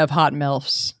the area of hot MILFs.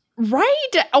 Right.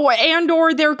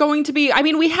 Or they're going to be, I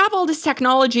mean, we have all this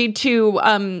technology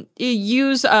to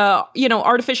use,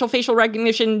 artificial facial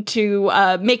recognition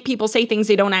to make people say things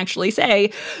they don't actually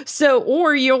say. So,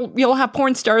 or you'll have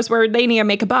porn stars where they need to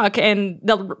make a buck and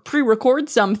they'll pre-record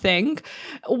something.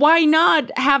 Why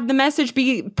not have the message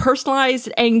be personalized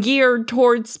and geared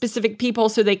towards specific people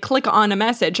so they click on a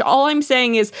message? All I'm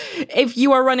saying is, if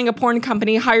you are running a porn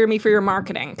company, hire me for your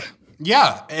marketing.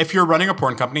 Yeah, if you're running a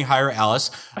porn company, hire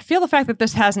Alice. I feel the fact that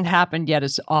this hasn't happened yet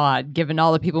is odd, given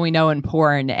all the people we know in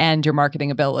porn and your marketing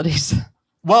abilities.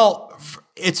 Well,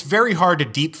 it's very hard to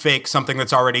deep fake something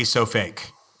that's already so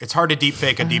fake. It's hard to deep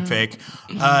fake a deep fake.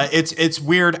 It's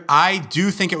weird. I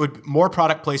do think more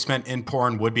product placement in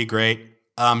porn would be great.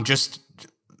 Just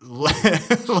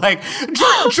like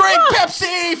drink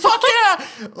Pepsi, fuck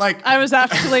yeah! Like I was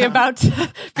actually about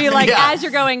to be like, Yeah. as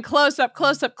you're going close up,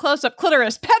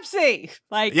 clitoris, Pepsi.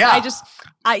 Like, Yeah.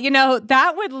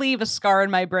 that would leave a scar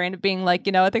in my brain of being like,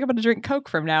 I think I'm going to drink Coke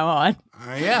from now on.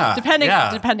 yeah,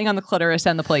 Depending on the clitoris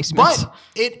and the placement. But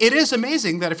it is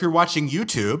amazing that if you're watching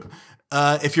YouTube,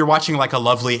 if you're watching like a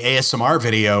lovely ASMR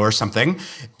video or something,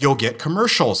 you'll get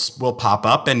commercials will pop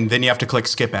up, and then you have to click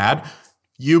skip ad.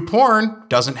 YouPorn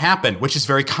doesn't happen, which is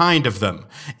very kind of them.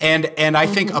 And I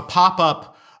think a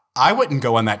pop-up, I wouldn't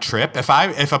go on that trip. If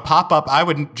a pop-up, I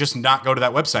would just not go to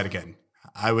that website again.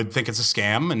 I would think it's a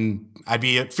scam, and I'd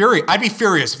be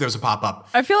furious if there was a pop-up.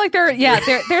 I feel like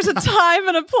there's a time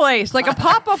and a place. Like a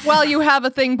pop-up while you have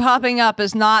a thing popping up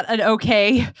is not an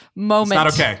okay moment.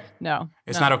 It's not okay. No.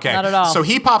 It's not okay. Not at all. So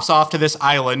he pops off to this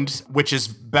island, which is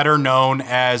better known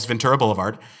as Ventura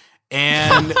Boulevard.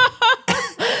 And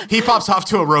he pops off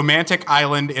to a romantic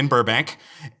island in Burbank.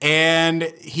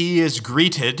 And he is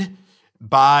greeted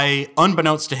by,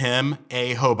 unbeknownst to him,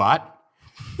 a Hobot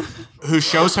who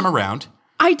shows him around.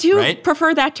 I do Right?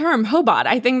 prefer that term, Hobot.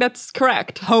 I think that's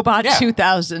correct. Hobot Yeah.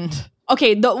 2000.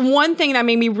 Okay, the one thing that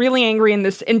made me really angry in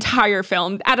this entire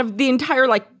film, out of the entire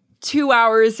 2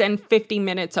 hours and 50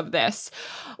 minutes of this,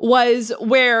 was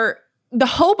where the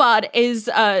Hobot is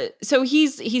so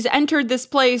he's entered this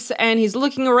place and he's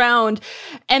looking around,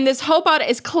 and this Hobot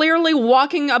is clearly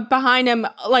walking up behind him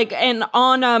and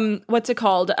on what's it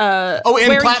called? In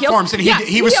wearing platforms, heels. and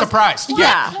he was surprised.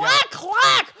 Clack, clack,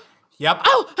 clack. Yep.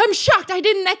 Oh, I'm shocked. I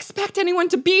didn't expect anyone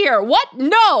to be here. What?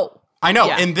 No. I know.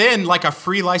 Yeah. And then a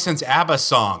free license ABBA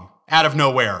song out of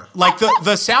nowhere.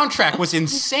 The soundtrack was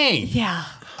insane. Yeah.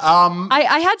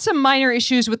 I had some minor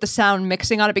issues with the sound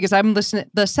mixing on it because I'm listening.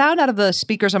 The sound out of the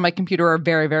speakers on my computer are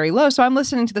very, very low. So I'm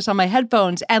listening to this on my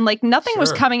headphones, and nothing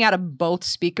was coming out of both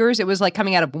speakers. It was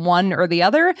coming out of one or the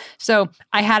other. So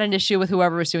I had an issue with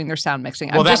whoever was doing their sound mixing.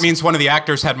 Well, that means one of the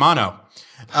actors had mono.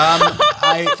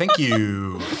 Thank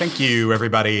you,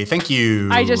 everybody. Thank you.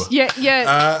 Well,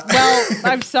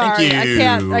 I'm sorry.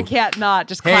 you. I can't not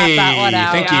just clap that one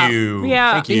out. Thank you.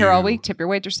 Yeah. Thank Be you. here all week. Tip your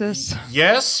waitresses.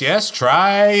 Yes.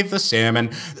 Try the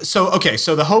salmon. So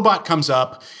the Hobot comes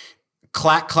up.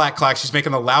 Clack, clack, clack. She's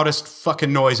making the loudest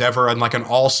fucking noise ever on an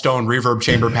all-stone reverb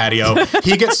chamber patio.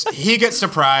 He gets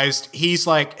surprised. He's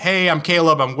like, "Hey, I'm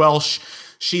Caleb. I'm Welsh."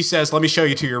 She says, "Let me show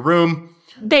you to your room."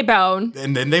 They bone.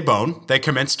 And then they bone. They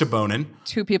commence to boning.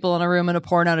 Two people in a room and a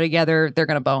porno together. They're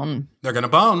gonna bone. They're going to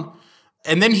bone.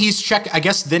 And then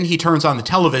then he turns on the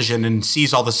television and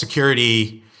sees all the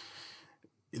security.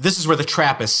 This is where the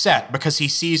trap is set because he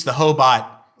sees the Hobot,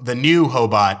 the new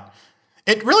Hobot.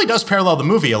 It really does parallel the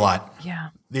movie a lot. Yeah.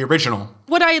 The original.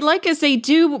 What I like is they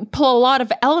do pull a lot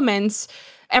of elements.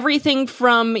 Everything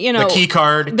from, The key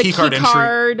card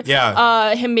entry.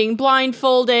 Yeah. Him being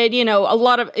blindfolded, a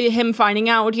lot of him finding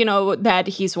out, that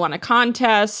he's won a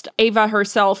contest, Ava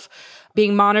herself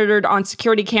being monitored on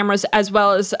security cameras, as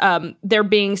well as there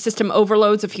being system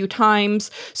overloads a few times.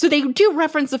 So they do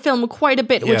reference the film quite a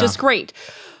bit, which Yeah. is great.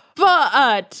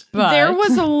 But there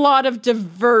was a lot of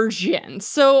diversion.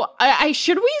 So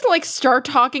should we start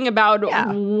talking about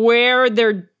where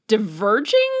they're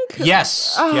diverging?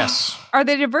 Yes. Yes. Are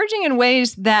they diverging in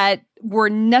ways that were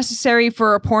necessary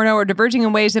for a porno, or diverging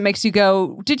in ways that makes you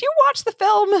go, did you watch the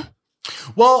film?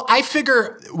 Well, I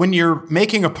figure when you're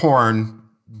making a porn,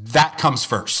 that comes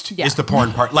first, is the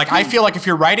porn part. I feel like if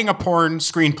you're writing a porn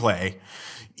screenplay,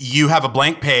 you have a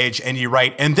blank page and you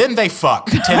write, and then they fuck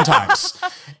 10 times.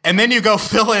 And then you go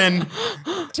fill in.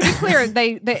 To be clear,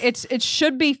 it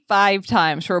should be 5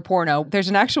 times for a porno. There's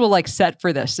an actual set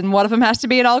for this, and one of them has to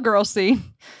be an all-girl scene.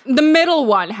 The middle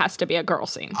one has to be a girl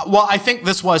scene. Well, I think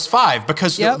this was 5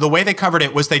 because the way they covered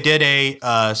it was they did a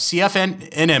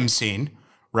CFNM scene,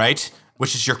 right?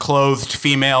 Which is your clothed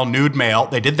female, nude male.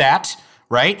 They did that,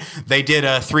 right? They did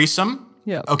a threesome.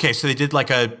 Yeah. Okay, so they did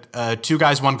a 2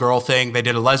 guys, 1 girl thing. They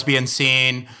did a lesbian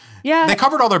scene. Yeah. They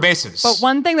covered all their bases. But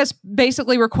one thing that's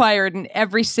basically required in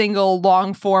every single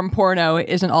long-form porno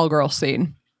is an all-girl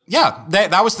scene. Yeah,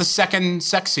 that was the second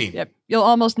sex scene. Yep. You'll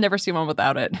almost never see one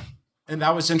without it. And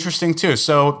that was interesting too.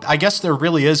 So I guess there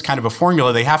really is kind of a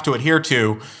formula they have to adhere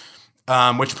to,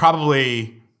 which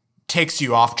probably takes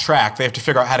you off track. They have to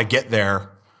figure out how to get there.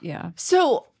 Yeah.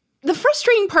 So the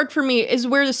frustrating part for me is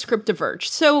where the script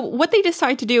diverged. So what they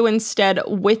decide to do instead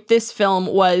with this film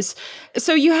was,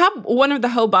 so you have one of the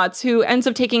Hobots who ends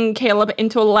up taking Caleb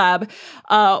into a lab,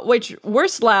 which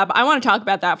worst lab, I want to talk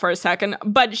about that for a second,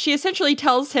 but she essentially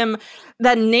tells him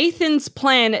that Nathan's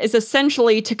plan is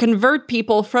essentially to convert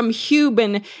people from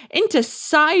human into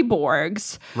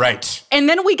cyborgs. Right. And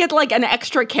then we get an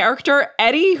extra character,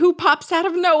 Eddie, who pops out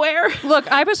of nowhere. Look,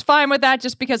 I was fine with that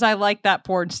just because I like that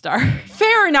porn star.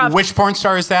 Fair enough. Which porn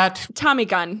star is that? Tommy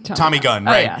Gunn. Tommy Gunn,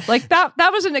 Oh, right? yeah.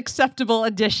 That was an acceptable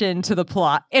addition to the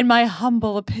plot, in my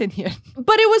humble opinion.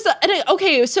 But it was,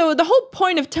 okay, so the whole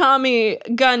point of Tommy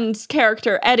Gunn's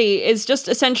character, Eddie, is just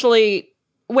essentially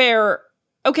where,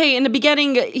 okay, in the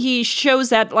beginning, he shows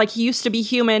that, he used to be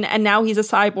human, and now he's a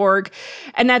cyborg.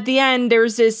 And at the end,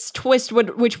 there's this twist,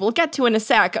 which we'll get to in a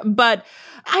sec. But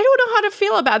I don't know how to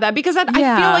feel about that, because I feel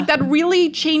like that really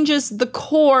changes the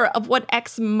core of what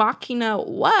Ex Machina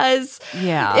was.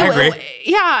 Yeah. I agree.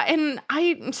 Yeah, and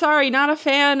I'm sorry, not a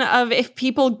fan of if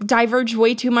people diverge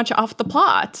way too much off the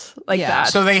plot that.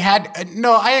 So they had,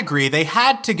 no, I agree. They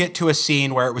had to get to a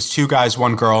scene where it was 2 guys,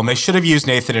 1 girl, and they should have used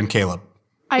Nathan and Caleb.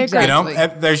 I agree. You know,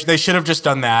 they should have just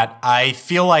done that. I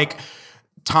feel like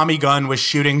Tommy Gunn was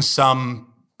shooting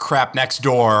some crap next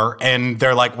door, and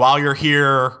they're like, while you're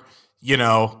here,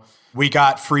 we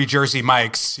got free Jersey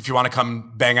mics if you want to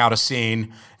come bang out a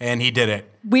scene, and he did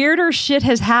it. Weirder shit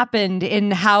has happened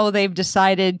in how they've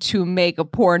decided to make a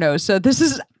porno. So this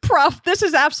is rough. This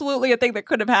is absolutely a thing that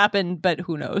could have happened, but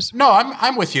who knows? No,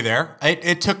 I'm with you there.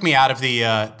 It took me out of the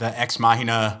Ex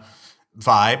Machina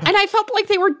vibe. And I felt like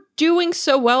they were doing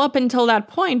so well up until that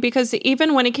point, because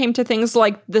even when it came to things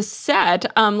like the set,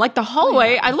 like the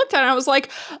hallway, I looked at it and I was like,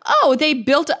 oh, they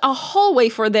built a hallway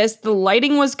for this. The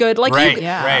lighting was good. Like,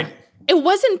 Right. it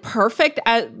wasn't perfect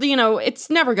it's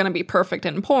never going to be perfect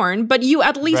in porn, but you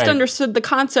at least understood the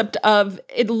concept of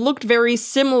it looked very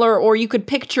similar, or you could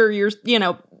picture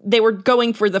they were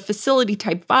going for the facility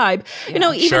type vibe, even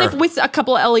if with a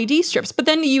couple of LED strips. But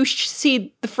then you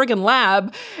see the friggin'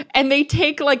 lab and they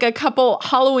take like a couple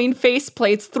Halloween face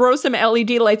plates, throw some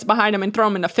LED lights behind them and throw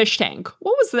them in a fish tank.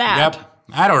 What was that? Yep.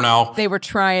 I don't know. They were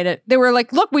trying it. They were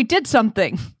like, look, we did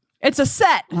something. It's a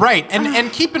set. Right.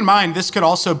 And keep in mind, this could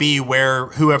also be where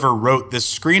whoever wrote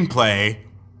this screenplay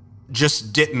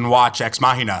just didn't watch Ex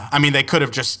Machina. I mean, they could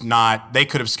have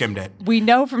skimmed it. We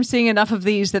know from seeing enough of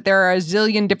these that there are a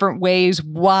zillion different ways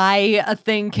why a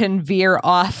thing can veer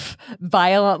off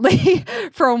violently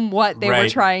from what they were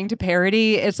trying to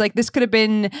parody. It's like, this could have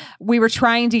been, we were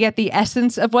trying to get the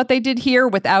essence of what they did here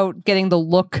without getting the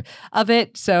look of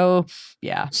it. So,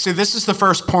 yeah. See, this is the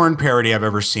first porn parody I've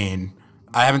ever seen.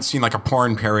 I haven't seen like a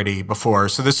porn parody before.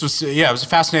 So this was, it was a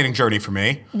fascinating journey for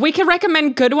me. We can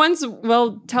recommend good ones.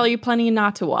 We'll tell you plenty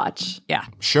not to watch. Yeah.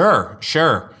 Sure.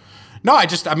 No, I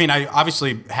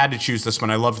obviously had to choose this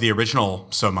one. I love the original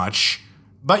so much.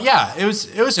 But yeah, it was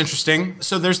interesting.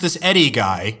 So there's this Eddie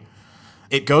guy.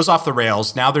 It goes off the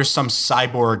rails. Now there's some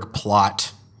cyborg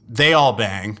plot. They all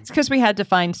bang. It's because we had to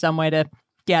find some way to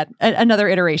get another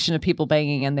iteration of people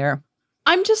banging in there.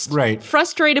 I'm just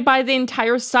frustrated by the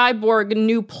entire cyborg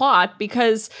new plot,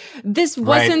 because this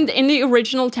wasn't in the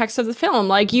original text of the film.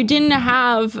 Like, you didn't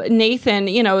have Nathan,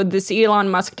 this Elon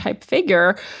Musk type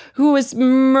figure who was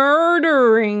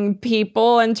murdering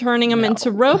people and turning them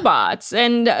into robots.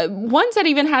 And ones that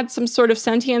even had some sort of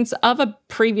sentience of a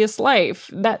previous life.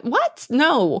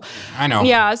 No. I know.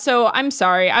 Yeah, so I'm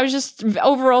sorry. I was just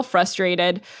overall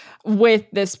frustrated with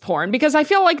this porn, because I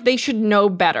feel like they should know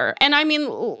better. And I mean,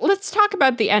 let's talk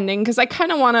about the ending, because I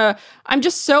kind of I'm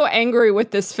just so angry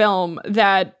with this film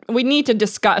that we need to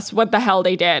discuss what the hell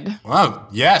they did. Well,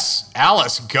 yes.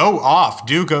 Alice, go off.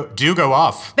 Do go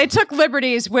off. They took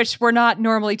liberties which were not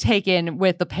normally taken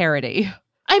with the parody.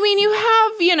 I mean,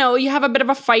 you have a bit of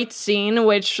a fight scene,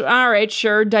 which, all right,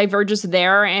 sure, diverges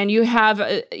there. And you have,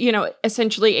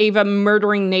 essentially Ava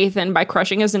murdering Nathan by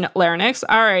crushing his larynx.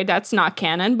 All right, that's not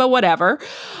canon, but whatever.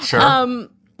 Sure.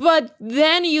 But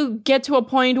then you get to a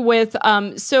point with,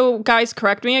 so guys,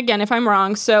 correct me again if I'm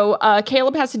wrong. So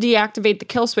Caleb has to deactivate the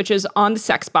kill switches on the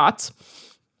sex bots.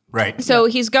 Right. So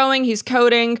he's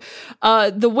coding.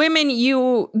 The women,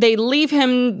 they leave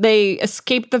him, they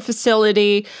escape the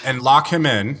facility. And lock him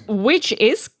in. Which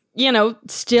is,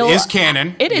 still... Is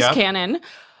canon. It is canon.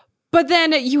 But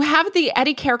then you have the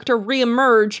Eddie character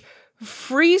reemerge,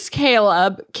 frees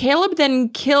Caleb. Caleb then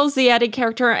kills the Eddie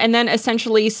character and then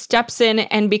essentially steps in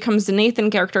and becomes the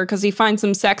Nathan character, because he finds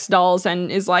some sex dolls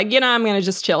and is like, I'm going to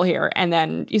just chill here. And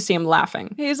then you see him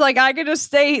laughing. He's like, I could just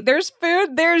stay. There's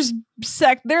food. There's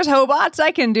there's hobots. I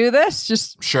can do this.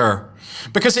 Just sure.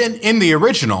 Because in the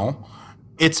original,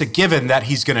 it's a given that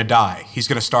he's going to die. He's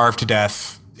going to starve to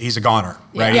death. He's a goner,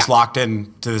 right? Yeah. He's locked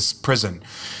into this prison.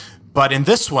 But in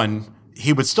this one,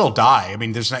 he would still die. I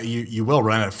mean, you will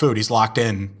run out of food. He's locked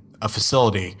in a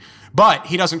facility, but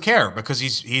he doesn't care, because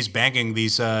he's banging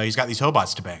these. He's got these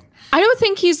hobots to bang. I don't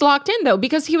think he's locked in though,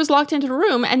 because he was locked into a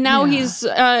room, and now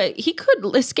he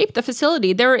could escape the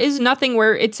facility. There is nothing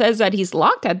where it says that he's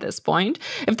locked at this point.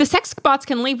 If the sex bots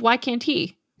can leave, why can't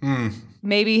he?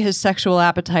 Maybe his sexual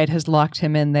appetite has locked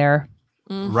him in there.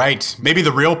 Right. Maybe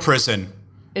the real prison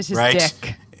Is his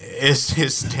dick. Is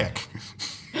his dick.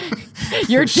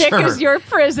 Your dick is your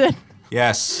prison.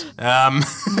 Yes.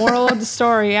 Moral of the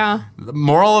story, yeah. The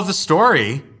moral of the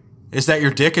story is that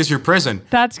your dick is your prison.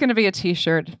 That's going to be a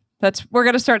t-shirt. We're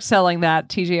going to start selling that,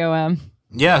 TGOM.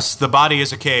 Yes, the body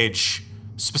is a cage.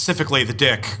 Specifically, the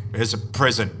dick is a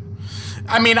prison.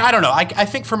 I mean, I don't know. I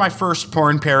think for my first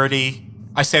porn parody,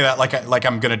 I say that like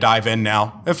I'm going to dive in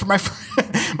now. For my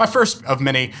my first of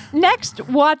many. Next,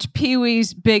 watch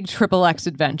Pee-wee's Big XXX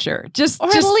Adventure. Or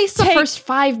at least the first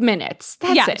 5 minutes.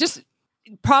 That's it. Just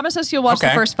promise us you'll watch the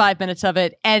first 5 minutes of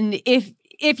it. And if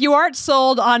you aren't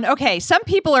sold on, okay, some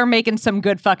people are making some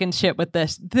good fucking shit with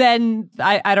this, then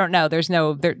I don't know. There's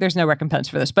no recompense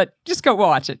for this, but just go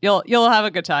watch it. You'll have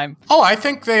a good time. Oh, I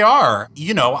think they are.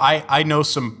 I know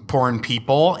some porn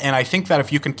people, and I think that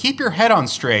if you can keep your head on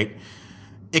straight,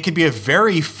 it could be a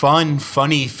very fun,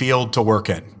 funny field to work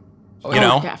in. You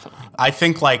know, definitely. I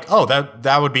think like, oh,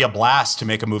 that would be a blast to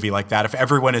make a movie like that if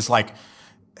everyone is like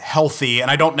healthy.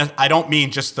 And I don't mean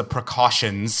just the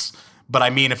precautions, but I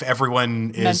mean if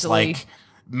everyone is like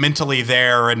mentally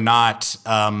there and not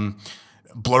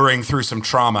blurring through some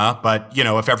trauma. But you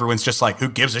know, if everyone's just like, who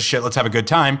gives a shit? Let's have a good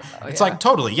time. It's like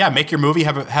totally, yeah. Make your movie,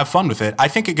 have fun with it. I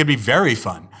think it could be very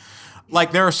fun.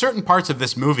 Like there are certain parts of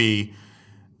this movie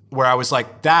where I was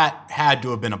like, that had to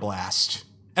have been a blast.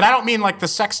 And I don't mean like the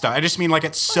sex stuff. I just mean like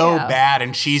it's so bad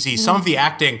and cheesy. Some of the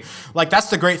acting, like that's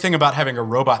the great thing about having a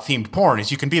robot-themed porn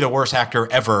is you can be the worst actor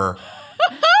ever.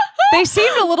 They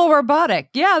seemed a little robotic.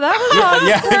 Yeah, that was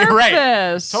on purpose. You're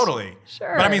right. Totally.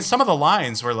 Sure. But I mean, some of the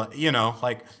lines were like, you know,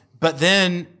 like, but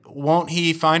then won't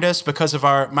he find us because of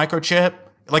our microchip?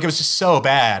 Like it was just so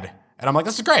bad. And I'm like,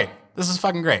 this is great. This is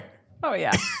fucking great. Oh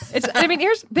yeah, I mean,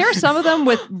 there are some of them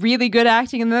with really good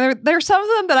acting, and there are some of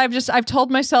them that I've told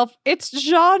myself it's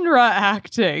genre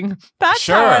acting. That's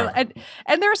sure. How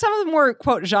and there are some of them where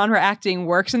quote genre acting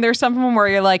works, and there's some of them where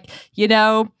you're like, you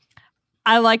know,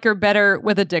 I like her better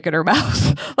with a dick in her mouth.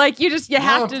 Like you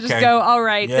have to just go, all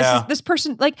right, this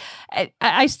person, like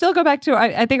I still go back to,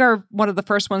 I think one of the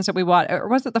first ones that we watched, or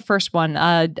was it the first one?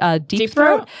 Deep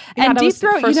Throat? Yeah, and Deep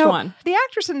Throat, you know, the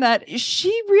actress in that, she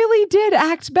really did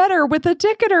act better with a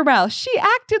dick in her mouth. She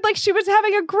acted like she was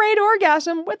having a great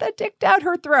orgasm with a dick down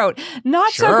her throat.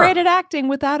 Not so great at acting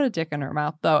without a dick in her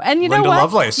mouth, though. And you know what? Linda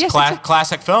Lovelace, yes,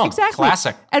 classic film. Exactly.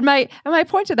 Classic. And my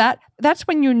point to that, that's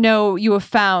when you know you have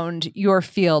found your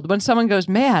field. When someone goes,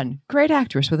 man, great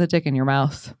actress with a dick in your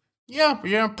mouth.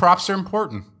 Yeah, props are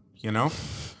important, you know?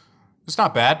 It's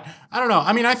not bad. I don't know.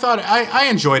 I mean, I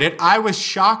enjoyed it. I was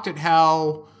shocked at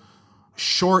how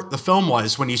short the film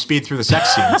was when you speed through the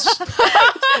sex scenes.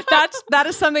 That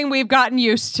is something we've gotten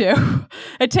used to.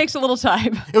 It takes a little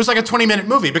time. It was like a 20-minute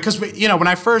movie because, when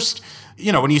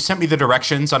you sent me the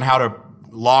directions on how to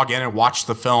log in and watch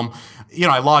the film, you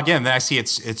know, I log in, then I see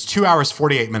it's 2 hours,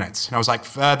 48 minutes. And I was like,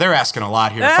 they're asking a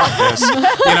lot here. Fuck this.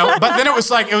 You know, but then it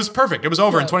was perfect. It was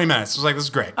over in 20 minutes. I was like, this is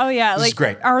great. Oh, yeah. This is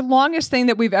great. Our longest thing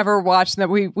that we've ever watched that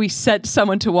we sent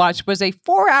someone to watch was a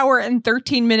 4-hour and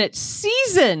 13-minute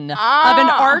season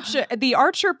the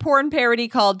Archer porn parody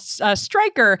called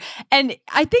Striker. And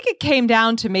I think it came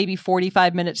down to maybe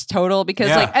 45 minutes total because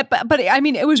but I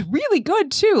mean, it was really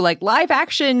good too. Like live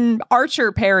action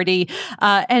Archer parody.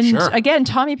 Again,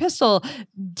 Tommy Pistol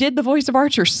did the voice of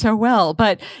Archer so well.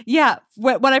 But yeah,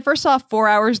 when I first saw 4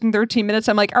 hours and 13 minutes,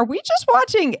 I'm like, are we just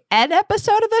watching an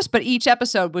episode of this? But each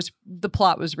episode the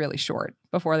plot was really short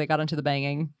before they got into the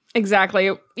banging.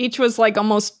 Exactly. Each was like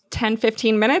almost 10,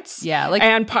 15 minutes. Yeah.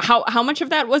 And how much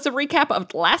of that was a recap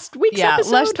of last week's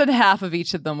episode? Less than half of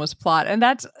each of them was plot. And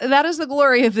that is the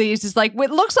glory of these. Is like,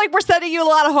 it looks like we're sending you a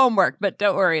lot of homework, but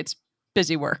don't worry, it's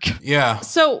busy work. Yeah.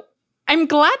 So I'm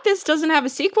glad this doesn't have a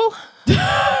sequel.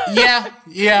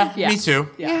 Yeah, me too.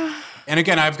 Yeah. And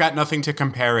again, I've got nothing to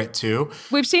compare it to.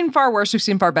 We've seen far worse. We've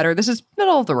seen far better. This is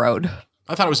middle of the road.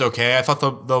 I thought it was okay. I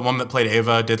thought the one that played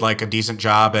Ava did like a decent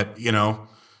job at, you know,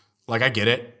 like I get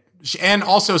it. And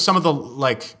also some of the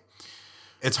like,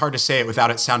 it's hard to say it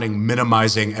without it sounding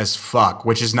minimizing as fuck,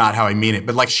 which is not how I mean it.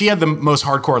 But like she had the most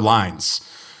hardcore lines.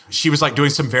 She was like doing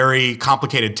some very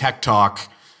complicated tech talk.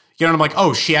 You know, and I'm like,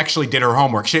 oh, she actually did her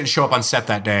homework. She didn't show up on set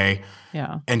that day.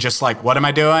 Yeah. And just like, what am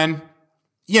I doing?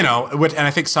 You know, and I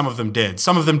think some of them did.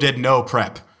 Some of them did no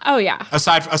prep. Oh, yeah.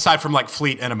 Aside from like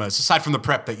fleet enemas, aside from the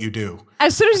prep that you do.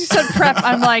 As soon as you said prep,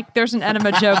 I'm like, there's an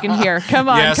enema joke in here. Come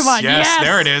on. Yes,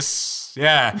 there it is.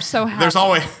 Yeah. I'm so happy.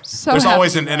 There's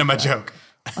always an enema joke.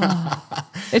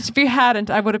 If you hadn't,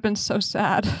 I would have been so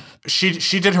sad.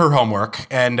 She did her homework,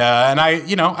 and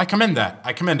I commend that.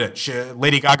 I commend it.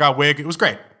 Lady Gaga wig, it was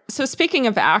great. So speaking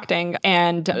of acting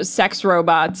and sex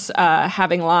robots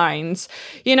having lines,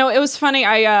 you know, it was funny.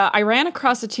 I ran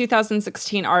across a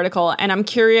 2016 article, and I'm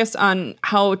curious on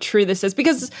how true this is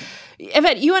because,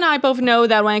 Yvette, you and I both know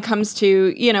that when it comes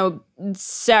to, you know,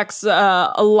 sex,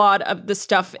 a lot of the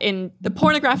stuff in the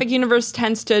pornographic universe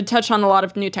tends to touch on a lot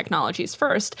of new technologies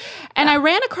first. And I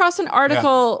ran across an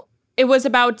article. It was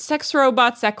about sex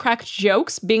robots that cracked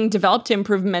jokes being developed to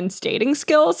improve men's dating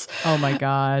skills. Oh my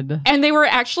God. And they were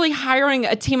actually hiring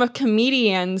a team of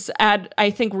comedians at, I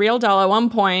think, Real Doll at one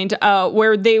point,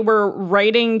 where they were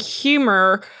writing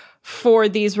humor for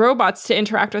these robots to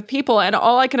interact with people. And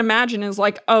all I can imagine is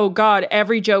like, oh God,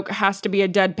 every joke has to be a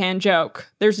deadpan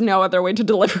joke. There's no other way to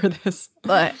deliver this.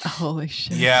 But holy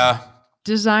shit. Yeah.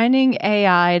 Designing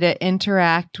AI to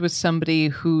interact with somebody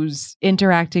who's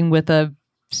interacting with a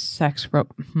sex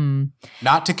robot.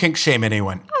 Not to kink shame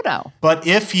anyone. Oh no. But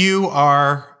if you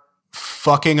are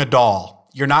fucking a doll,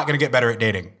 you're not going to get better at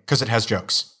dating because it has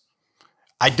jokes.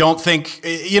 I don't think,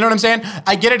 you know what I'm saying?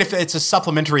 I get it if it's a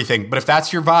supplementary thing, but if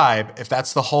that's your vibe, if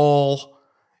that's the whole,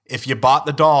 if you bought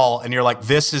the doll and you're like,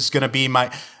 this is going to be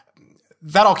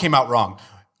that all came out wrong.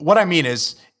 What I mean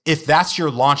is, if that's your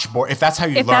launch board, if that's how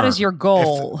you learn. If that is your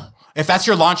goal. If that's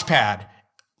your launch pad,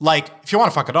 like, if you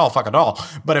want to fuck a doll.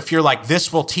 But if you're like,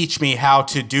 this will teach me how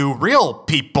to do real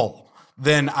people,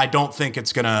 then I don't think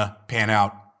it's going to pan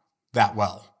out that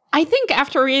well. I think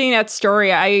after reading that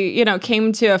story, I,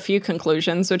 came to a few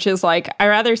conclusions, which is like, I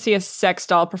rather see a sex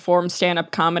doll perform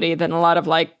stand-up comedy than a lot of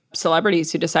like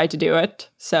celebrities who decide to do it.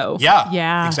 So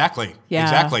Yeah. Exactly. Yeah.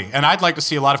 Exactly. And I'd like to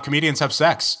see a lot of comedians have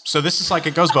sex. So this is like,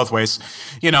 it goes both ways,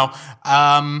 No,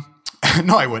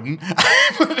 I wouldn't.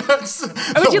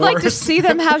 Would you like to see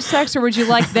them have sex, or would you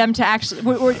like them to actually,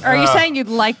 are you saying you'd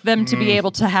like them to be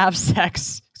able to have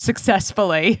sex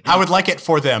successfully? I would like it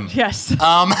for them. Yes.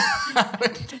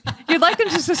 You'd like them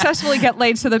to successfully get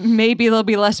laid so that maybe they'll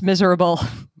be less miserable.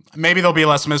 Maybe they'll be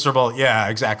less miserable. Yeah,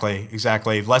 exactly.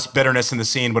 Less bitterness in the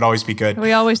scene would always be good.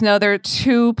 We always know there are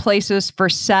two places for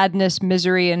sadness,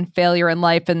 misery, and failure in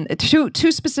life, and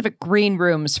two specific green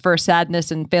rooms for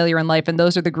sadness and failure in life, and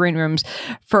those are the green rooms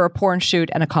for a porn shoot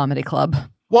and a comedy club.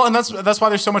 Well, and that's why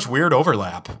there's so much weird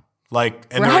overlap. Like,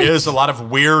 and Right. there is a lot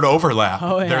of weird overlap.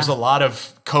 Oh, yeah. There's a lot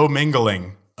of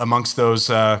commingling amongst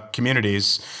those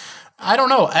communities. I don't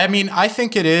know. I mean, I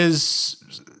think it is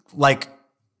like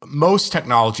most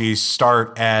technologies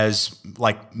start as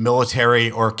like military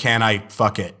or can I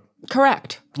fuck it?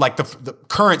 correct. Like the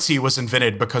currency was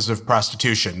invented because of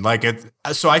prostitution. Like it.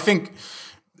 So I think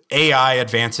AI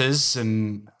advances,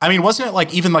 and I mean, wasn't it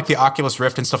like even like the Oculus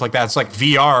Rift and stuff like that? It's like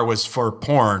VR was for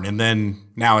porn, and then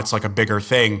now it's like a bigger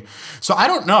thing. So I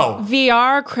don't know.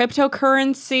 VR,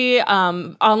 cryptocurrency,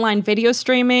 online video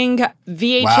streaming,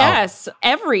 VHS,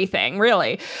 everything,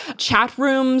 really. Chat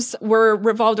rooms were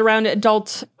revolved around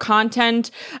adult content.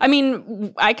 I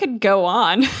mean, I could go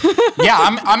on. Yeah,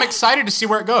 I'm excited to see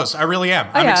where it goes. I really am.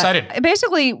 I'm excited.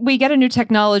 Basically, we get a new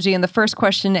technology, and the first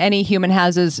question any human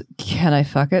has is, can I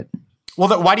fuck it?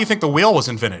 Well, why do you think the wheel was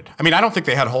invented? I mean, I don't think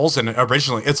they had holes in it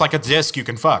originally. It's like a disc you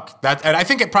can fuck. And I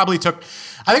think it probably took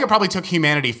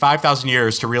humanity 5,000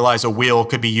 years to realize a wheel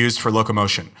could be used for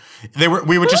locomotion.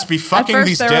 We would just be fucking At first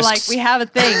these they discs. were like, we have a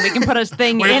thing. We can put a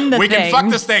thing in the thing. We can fuck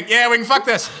this thing. Yeah, we can fuck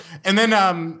this. And then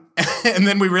and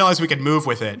then we realized we could move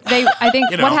with it. I think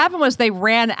You know. what happened was they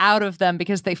ran out of them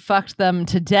because they fucked them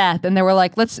to death, and they were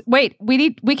like, we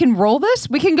can roll this.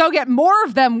 We can go get more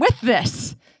of them with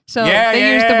this. So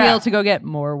they used the wheel to go get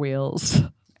more wheels.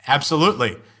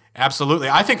 Absolutely.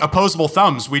 I think opposable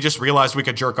thumbs, we just realized we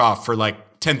could jerk off for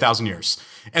like 10,000 years.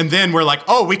 And then we're like,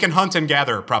 oh, we can hunt and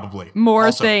gather probably. More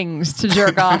also. things to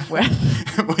jerk off with.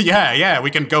 Yeah. We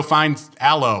can go find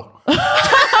aloe.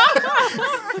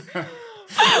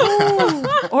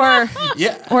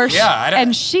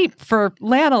 And sheep for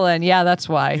lanolin. Yeah, that's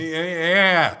why.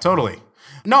 Yeah, totally.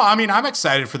 No, I mean, I'm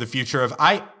excited for the future of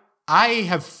I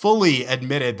have fully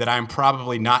admitted that I'm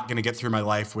probably not going to get through my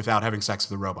life without having sex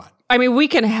with a robot. I mean, we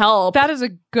can help. That is a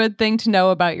good thing to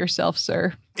know about yourself,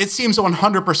 sir. It seems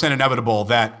 100% inevitable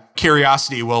that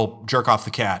curiosity will jerk off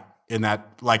the cat in that,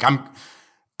 like,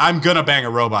 I'm going to bang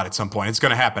a robot at some point. It's going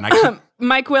to happen.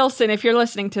 Mike Wilson, if you're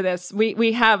listening to this,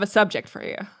 we have a subject for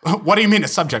you. What do you mean a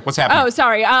subject? What's happening? Oh,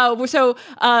 sorry.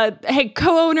 Hey,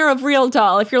 co-owner of Real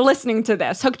Doll, if you're listening to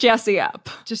this, hook Jesse up.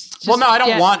 Well, no, I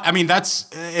don't want, I mean,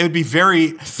 it would be very...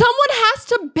 Someone has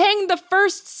to bang the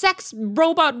first sex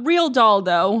robot Real Doll,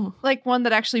 though. Like one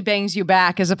that actually bangs you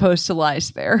back as opposed to lies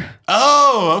there.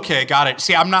 Oh, okay, got it.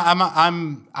 See,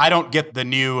 I don't get the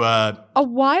new... A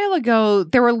while ago,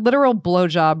 there were literal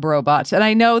blowjob robots. And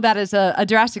I know that is a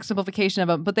drastic simplification of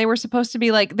them, but they were supposed to be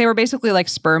they were basically like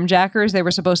sperm jackers. They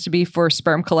were supposed to be for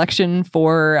sperm collection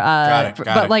for,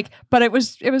 but it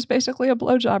was basically a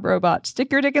blowjob robot.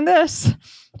 Stick your dick in this.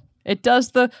 It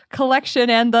does the collection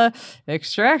and the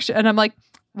extraction. And I'm like,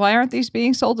 why aren't these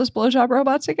being sold as blowjob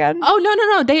robots again? Oh,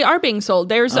 no. They are being sold.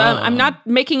 There's, I'm not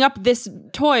making up this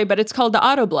toy, but it's called the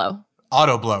Auto Blow.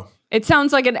 Auto Blow. It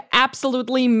sounds like an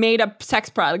absolutely made-up sex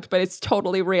product, but it's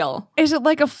totally real. Is it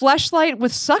like a fleshlight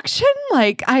with suction?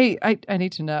 Like, I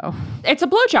need to know. It's a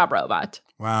blowjob robot.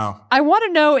 Wow. I want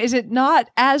to know, is it not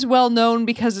as well known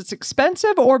because it's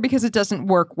expensive or because it doesn't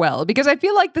work well? Because I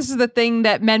feel like this is the thing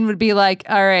that men would be like,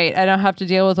 all right, I don't have to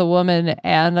deal with a woman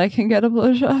and I can get a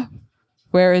blowjob.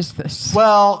 Where is this?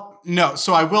 Well, no.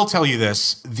 So I will tell you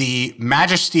this. The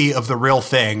majesty of the real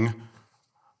thing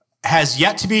has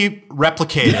yet to be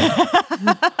replicated,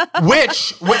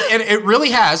 which it really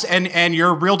has, and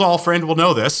your Real Doll friend will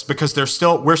know this because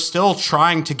we're still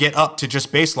trying to get up to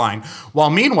just baseline. While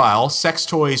meanwhile, sex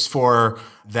toys for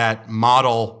that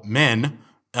model men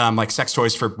like sex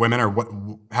toys for women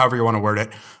or however you want to word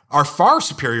it, are far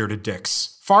superior to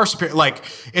dicks. Far superior. Like,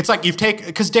 it's like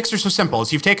because dicks are so simple.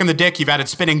 You've taken the dick, you've added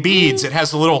spinning beads. It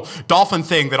has the little dolphin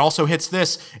thing that also hits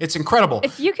this. It's incredible.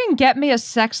 If you can get me a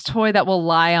sex toy that will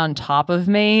lie on top of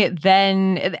me,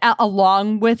 then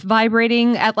along with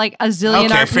vibrating at like a zillion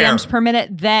RPMs per minute,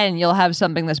 then you'll have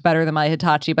something that's better than my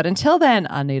Hitachi. But until then,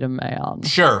 I need a man.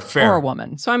 Sure, fair. Or a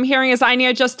woman. So I'm hearing is I need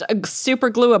to just super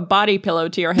glue a body pillow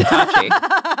to your Hitachi.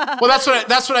 Well, that's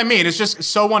what I mean. It's just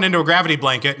sew one into a gravity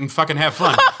blanket and fucking have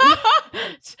fun.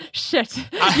 Shit.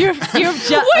 You've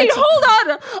just Wait, hold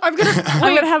on. I'm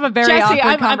gonna have a very Jesse,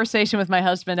 awkward conversation with my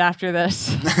husband after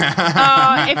this. If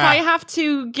I have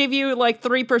to give you like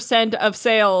 3% of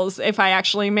sales if I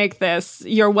actually make this,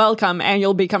 you're welcome and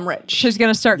you'll become rich. She's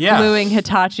gonna start gluing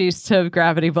Hitachis to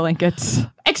gravity blankets.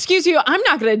 Excuse you, I'm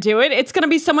not going to do it. It's going to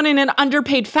be someone in an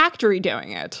underpaid factory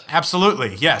doing it.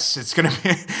 Absolutely. Yes, it's going to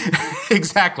be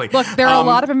exactly. Look, there are a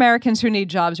lot of Americans who need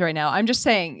jobs right now. I'm just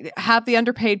saying, have the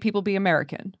underpaid people be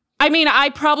American. I mean, I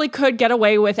probably could get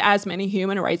away with as many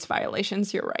human rights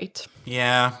violations. You're right.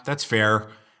 Yeah, that's fair.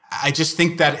 I just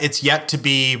think that it's yet to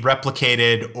be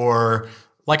replicated or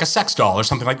like a sex doll or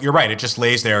something like. You're right. It just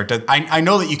lays there. I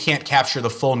know that you can't capture the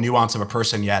full nuance of a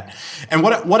person yet. And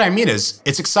what I mean is,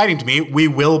 it's exciting to me. We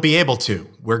will be able to.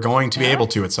 We're going to be able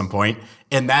to at some point.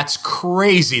 And that's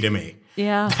crazy to me.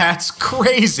 Yeah. That's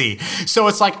crazy. So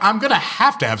it's like, I'm going to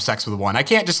have sex with one. I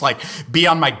can't just like be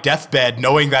on my deathbed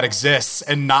knowing that exists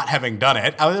and not having done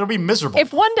it. It'll be miserable.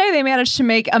 If one day they manage to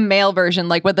make a male version,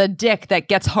 like with a dick that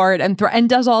gets hard and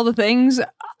does all the things,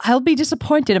 I'll be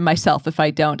disappointed in myself if I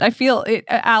don't. I feel,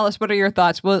 Alice, what are your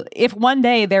thoughts? Well, if one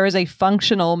day there is a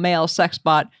functional male sex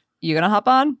bot, you gonna hop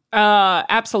on?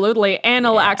 Absolutely. And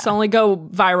it'll accidentally go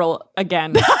viral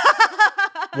again.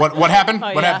 What happened?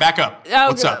 What happened? Back up.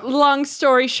 What's up? Long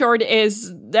story short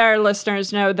is our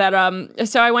listeners know that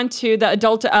so I went to the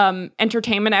Adult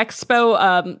Entertainment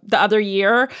Expo the other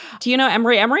year. Do you know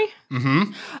Emery?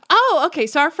 Mm-hmm. Oh, okay.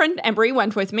 So our friend Embry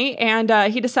went with me,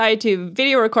 and he decided to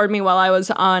video record me while I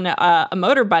was on a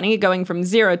motor bunny going from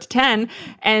 0 to 10.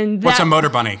 And what's a motor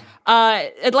bunny?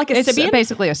 Like a Sibian? It's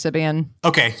basically a Sibian.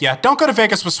 Okay, yeah. Don't go to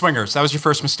Vegas with swingers. That was your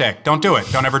first mistake. Don't do it.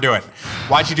 Don't ever do it.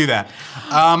 Why'd you do that?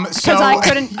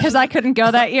 Because I couldn't go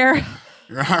that year.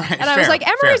 All right, and I was like,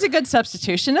 Emery's a good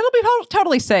substitution. It'll be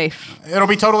totally safe. It'll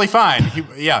be totally fine.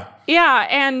 Yeah. Yeah,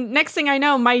 and next thing I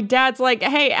know, my dad's like,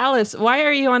 hey, Alice, why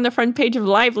are you on the front page of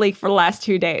Live Leak for the last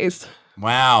 2 days?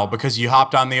 Wow, because you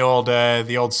hopped on the old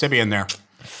Sibian there.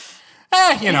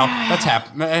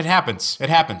 It happens. It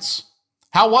happens.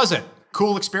 How was it?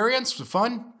 Cool experience?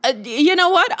 Fun? You know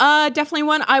what? Definitely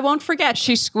one I won't forget.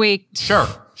 She squeaked.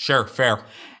 Sure, fair.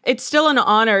 It's still an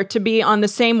honor to be on the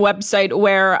same website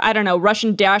where, I don't know,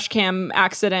 Russian dash cam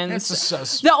accidents.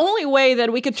 The only way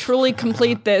that we could truly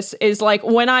complete this is like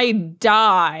when I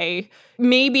die,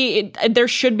 maybe there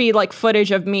should be like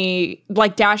footage of me,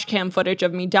 like dash cam footage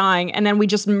of me dying. And then we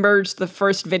just merge the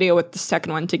first video with the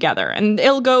second one together. And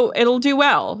it'll do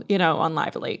well, on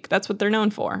Live Leak. That's what they're known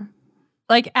for.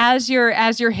 Like as you're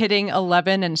hitting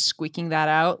 11 and squeaking that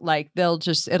out, like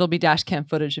it'll be dash cam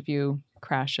footage of you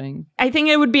crashing. I think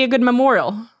it would be a good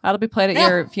memorial. That'll be played at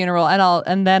your funeral,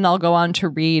 and then I'll go on to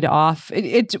read off.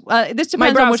 This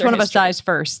depends on which one of us dies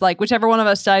first. Like whichever one of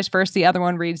us dies first, the other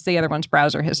one reads the other one's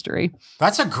browser history.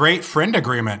 That's a great friend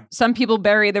agreement. Some people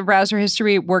bury the browser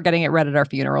history. We're getting it read at our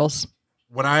funerals.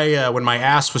 When when my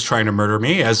ass was trying to murder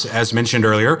me, as mentioned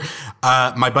earlier,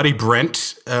 my buddy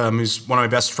Brent, who's one of my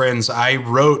best friends, I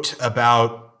wrote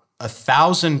about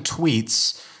 1,000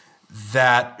 tweets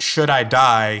that, should I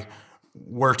die,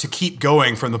 were to keep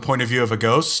going from the point of view of a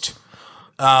ghost.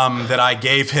 That I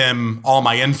gave him all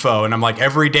my info, and I'm like,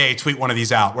 every day tweet one of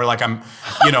these out. Where like I'm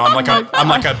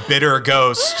like a bitter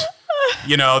ghost.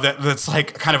 That's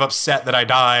like kind of upset that I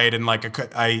died, and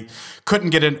like I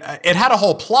couldn't get in. It had a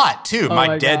whole plot too.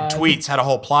 My dead tweets had a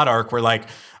whole plot arc where like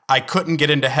I couldn't get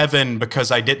into heaven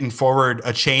because I didn't forward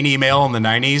a chain email in the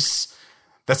 90s.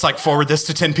 That's like, forward this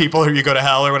to 10 people or you go to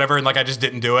hell or whatever. And like, I just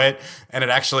didn't do it. And it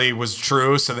actually was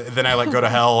true. So then I like go to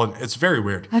hell, and it's very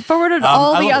weird. I forwarded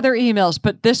all the other emails,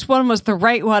 but this one was the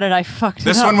right one and I fucked it up.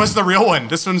 This one was the real one.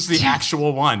 This one's the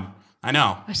actual one. I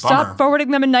know. I stopped forwarding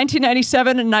them in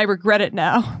 1997 and I regret it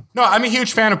now. No, I'm a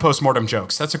huge fan of postmortem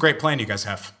jokes. That's a great plan you guys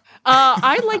have.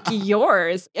 I like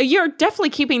yours. You're definitely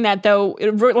keeping that though,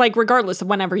 like regardless of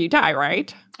whenever you die,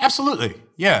 right? Absolutely.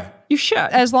 Yeah. You should.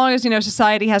 As long as,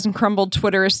 society hasn't crumbled,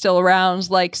 Twitter is still around.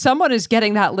 Like someone is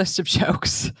getting that list of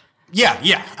jokes.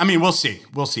 Yeah. I mean, we'll see.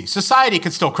 Society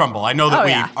could still crumble. I know that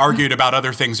we argued about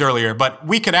other things earlier, but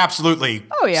we could absolutely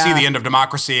see the end of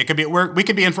democracy. It could be we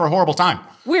could be in for a horrible time.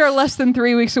 We are less than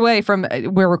 3 weeks away from,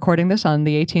 we're recording this on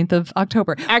the 18th of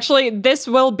October. Actually, this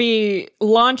will be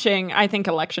launching, I think,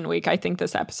 election week,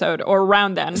 this episode, or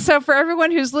around then. So for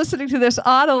everyone who's listening to this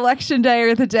on election day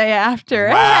or the day after,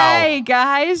 hey,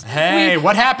 guys. Hey,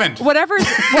 what happened?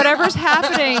 Whatever's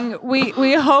happening,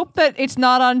 we hope that it's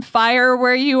not on fire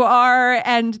where you are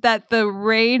and that the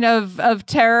reign of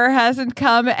terror hasn't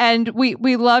come. And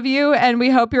we love you and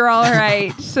we hope you're all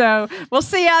right. So we'll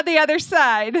see you on the other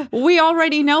side. We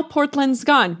already know Portland's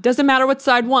gone. Doesn't matter what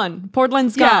side won.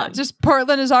 Portland's gone. Just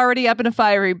Portland is already up in a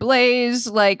fiery blaze.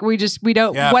 Like we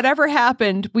don't, whatever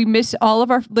happened, we miss all of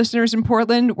our listeners in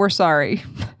Portland. We're sorry.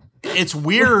 It's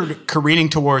weird careening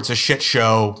towards a shit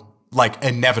show, like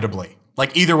inevitably.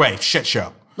 Like either way, shit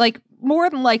show. Like more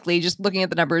than likely, just looking at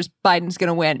the numbers, Biden's going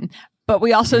to win. But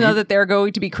we also know that there are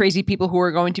going to be crazy people who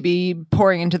are going to be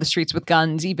pouring into the streets with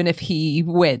guns, even if he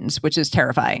wins, which is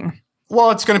terrifying.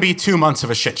 Well, it's going to be 2 months of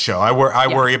a shit show. I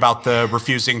worry about the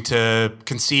refusing to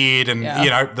concede and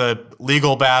the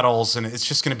legal battles, and it's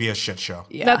just going to be a shit show.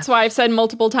 Yeah. That's why I've said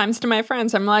multiple times to my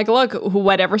friends, I'm like, look,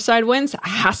 whatever side wins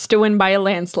has to win by a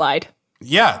landslide.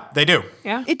 Yeah, they do.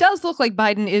 Yeah. It does look like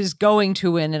Biden is going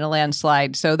to win in a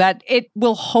landslide, so that it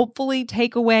will hopefully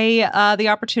take away the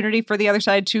opportunity for the other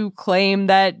side to claim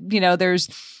that, there's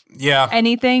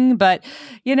anything. But,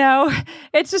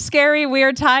 it's a scary,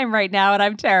 weird time right now, and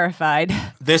I'm terrified.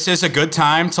 This is a good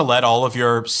time to let all of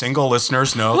your single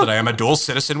listeners know that I am a dual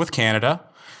citizen with Canada.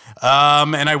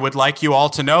 And I would like you all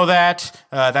to know that.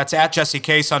 That's at Jesse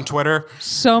Case on Twitter.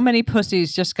 So many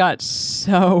pussies just got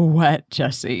so wet,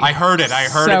 Jesse. I heard it. I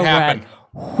heard it happen.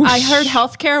 I heard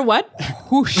healthcare. What?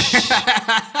 Whoosh.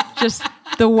 Just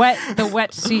the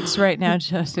wet seats right now,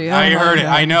 Jesse. Oh, I heard it.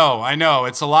 I know.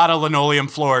 It's a lot of linoleum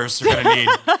floors you're gonna need.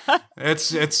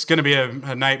 It's gonna be a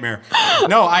nightmare.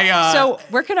 No, So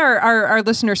where can our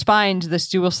listeners find this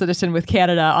dual citizen with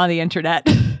Canada on the internet?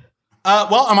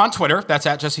 Well, I'm on Twitter. That's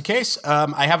at Jesse Case.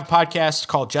 I have a podcast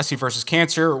called Jesse versus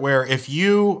Cancer, where if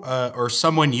you or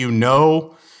someone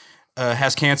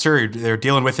has cancer, or they're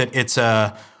dealing with it, it's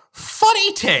a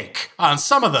funny take on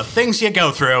some of the things you go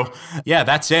through. Yeah,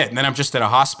 that's it. And then I'm just at a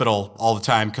hospital all the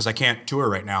time because I can't tour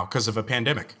right now because of a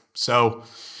pandemic. So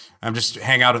I'm just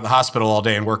hang out at the hospital all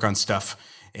day and work on stuff.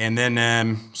 And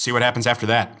then see what happens after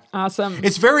that. Awesome.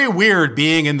 It's very weird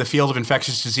being in the field of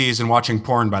infectious disease and watching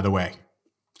porn, by the way.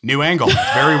 New angle.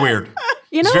 Very weird.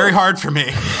 It's very hard for me.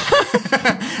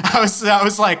 I was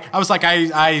like,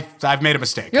 I've made a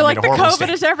mistake. You're like, the COVID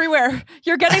is everywhere.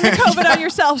 You're getting the COVID on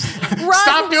yourselves. Run,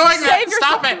 stop doing that.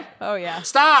 Stop it. Oh, yeah.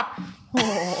 Stop.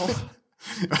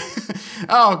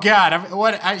 Oh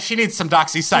God. She needs some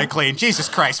doxycycline. Jesus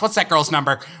Christ. What's that girl's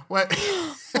number? What?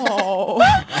 Oh.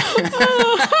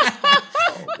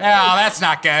 Oh, that's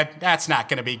not good. That's not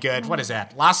going to be good. What is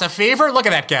that? Lassa fever? Look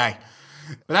at that guy.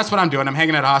 But that's what I'm doing. I'm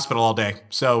hanging at a hospital all day.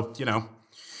 So,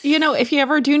 if you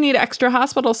ever do need extra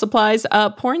hospital supplies,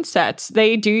 porn sets,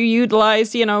 they do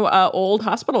utilize, old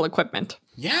hospital equipment.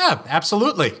 Yeah,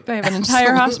 absolutely. They have an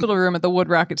entire hospital room at the Wood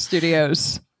Rocket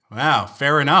Studios. Wow,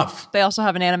 fair enough. They also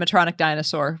have an animatronic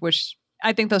dinosaur, which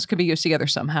I think those could be used together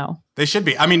somehow. They should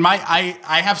be. I mean,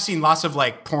 I have seen lots of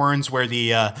like porns where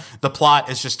the plot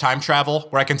is just time travel,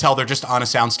 where I can tell they're just on a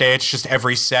soundstage, just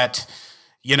every set.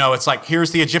 It's like, here's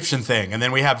the Egyptian thing, and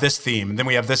then we have this theme, and then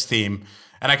we have this theme,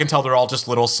 and I can tell they're all just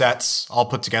little sets all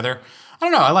put together. I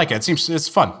don't know. I like it. It's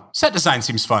fun. Set design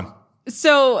seems fun.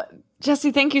 So, Jesse,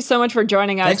 thank you so much for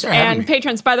joining us. Thanks for having me.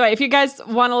 Patrons, by the way, if you guys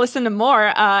want to listen to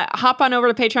more, hop on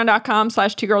over to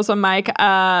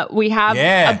patreon.com/2girlsonemic. We have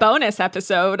a bonus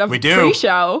episode of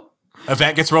pre-show.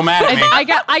 Yvette gets real mad at me. I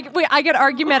get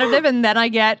argumentative, and then I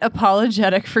get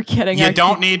apologetic for getting. You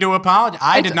don't need to apologize.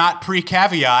 I did not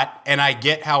pre-caveat, and I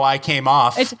get how I came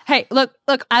off. Hey, look.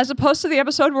 As opposed to the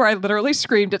episode where I literally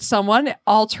screamed at someone,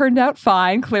 all turned out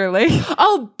fine. Clearly.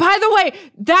 Oh, by the way,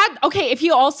 if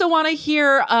you also want to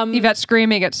hear Yvette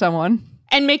screaming at someone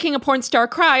and making a porn star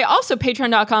cry, also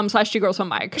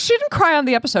patreon.com/2girlsonemic. She didn't cry on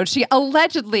the episode. She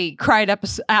allegedly cried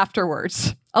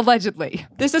afterwards. Allegedly.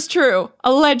 This is true.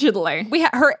 Allegedly.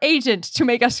 Her agent, to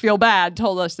make us feel bad,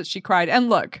 told us that she cried. And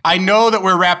look. I know that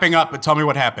we're wrapping up, but tell me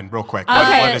what happened real quick.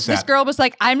 What is that? This girl was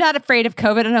like, I'm not afraid of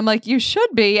COVID. And I'm like, you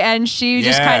should be. And she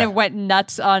just kind of went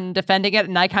nuts on defending it.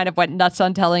 And I kind of went nuts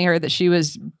on telling her that she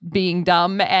was being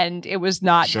dumb, and it was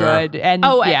not Sure. good. And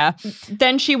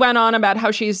then she went on about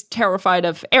how she's terrified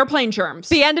of airplane germs.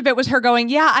 the end of it was her going,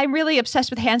 yeah, I'm really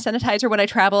obsessed with hand sanitizer when I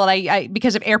travel, and I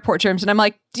because of airport germs. And I'm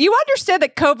like, do you understand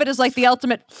that COVID is like the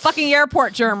ultimate fucking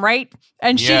airport germ, right?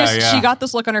 And she got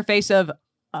this look on her face of,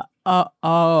 I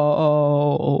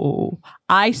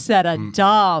said a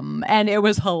dumb, and it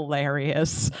was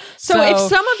hilarious. So if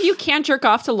some of you can't jerk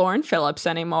off to Lauren Phillips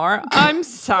anymore, I'm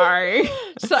sorry.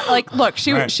 So, like, look,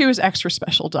 she was extra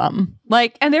special dumb.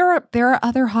 Like, and there are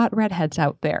other hot redheads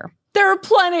out there. There are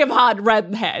plenty of hot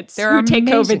redheads who take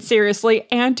COVID seriously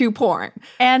and do porn.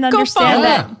 And understand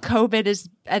that COVID is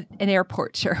an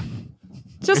airport germ.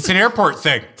 It's an airport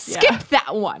thing. Skip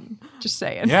that one. Just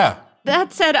saying. Yeah.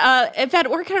 That said, Yvette,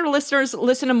 where can our listeners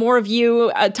listen to more of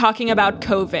you talking about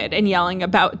COVID and yelling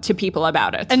to people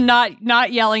about it? And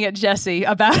not yelling at Jesse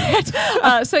about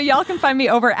it. So y'all can find me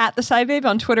over at the SciBabe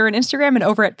on Twitter and Instagram, and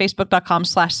over at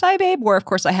facebook.com/SciBabe, where of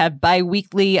course I have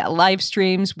bi-weekly live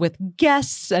streams with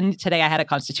guests. And today I had a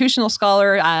constitutional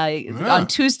scholar. On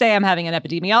Tuesday I'm having an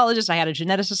epidemiologist. I had a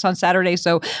geneticist on Saturday.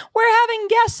 So we're having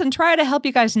guests and try to help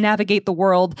you guys navigate the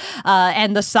world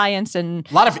and the science. And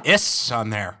a lot of ists on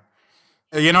there.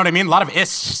 You know what I mean? A lot of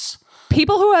ists.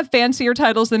 People who have fancier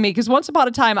titles than me, because once upon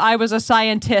a time I was a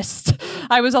scientist.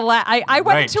 I was I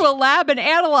went to a lab and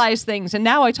analyzed things, and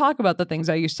now I talk about the things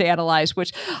I used to analyze,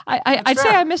 which I'd say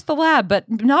I miss the lab, but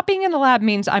not being in the lab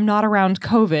means I'm not around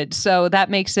COVID, so that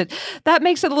makes it a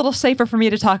little safer for me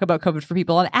to talk about COVID for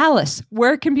people. And Alice,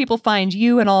 where can people find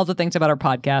you and all the things about our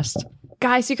podcast?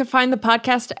 Guys, you can find the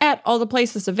podcast at all the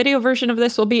places. The video version of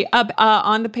this will be up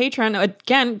on the Patreon.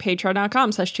 Again,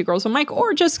 patreon.com/2girlsonemic,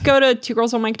 or just go to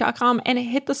 2girlsonemic.com and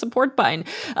hit the support button.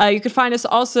 You can find us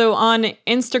also on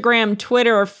Instagram,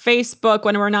 Twitter, or Facebook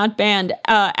when we're not banned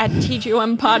at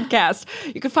TGOM Podcast.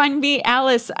 You can find me,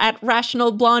 Alice, at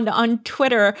Rational Blonde on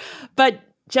Twitter. But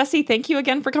Jesse, thank you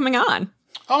again for coming on.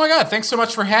 Oh my God, thanks so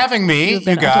much for having me,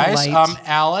 you guys.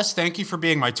 Alice, thank you for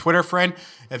being my Twitter friend.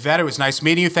 Yvette, it was nice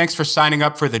meeting you. Thanks for signing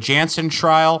up for the Janssen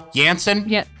trial. Janssen?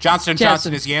 Yeah. Johnson &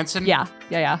 Johnson is Janssen? Yeah.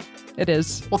 It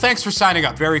is. Well, thanks for signing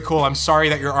up. Very cool. I'm sorry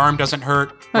that your arm doesn't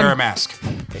hurt. Wear a mask.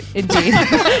 Indeed.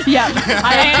 Yeah.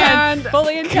 I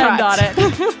fully intend on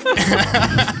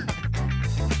it.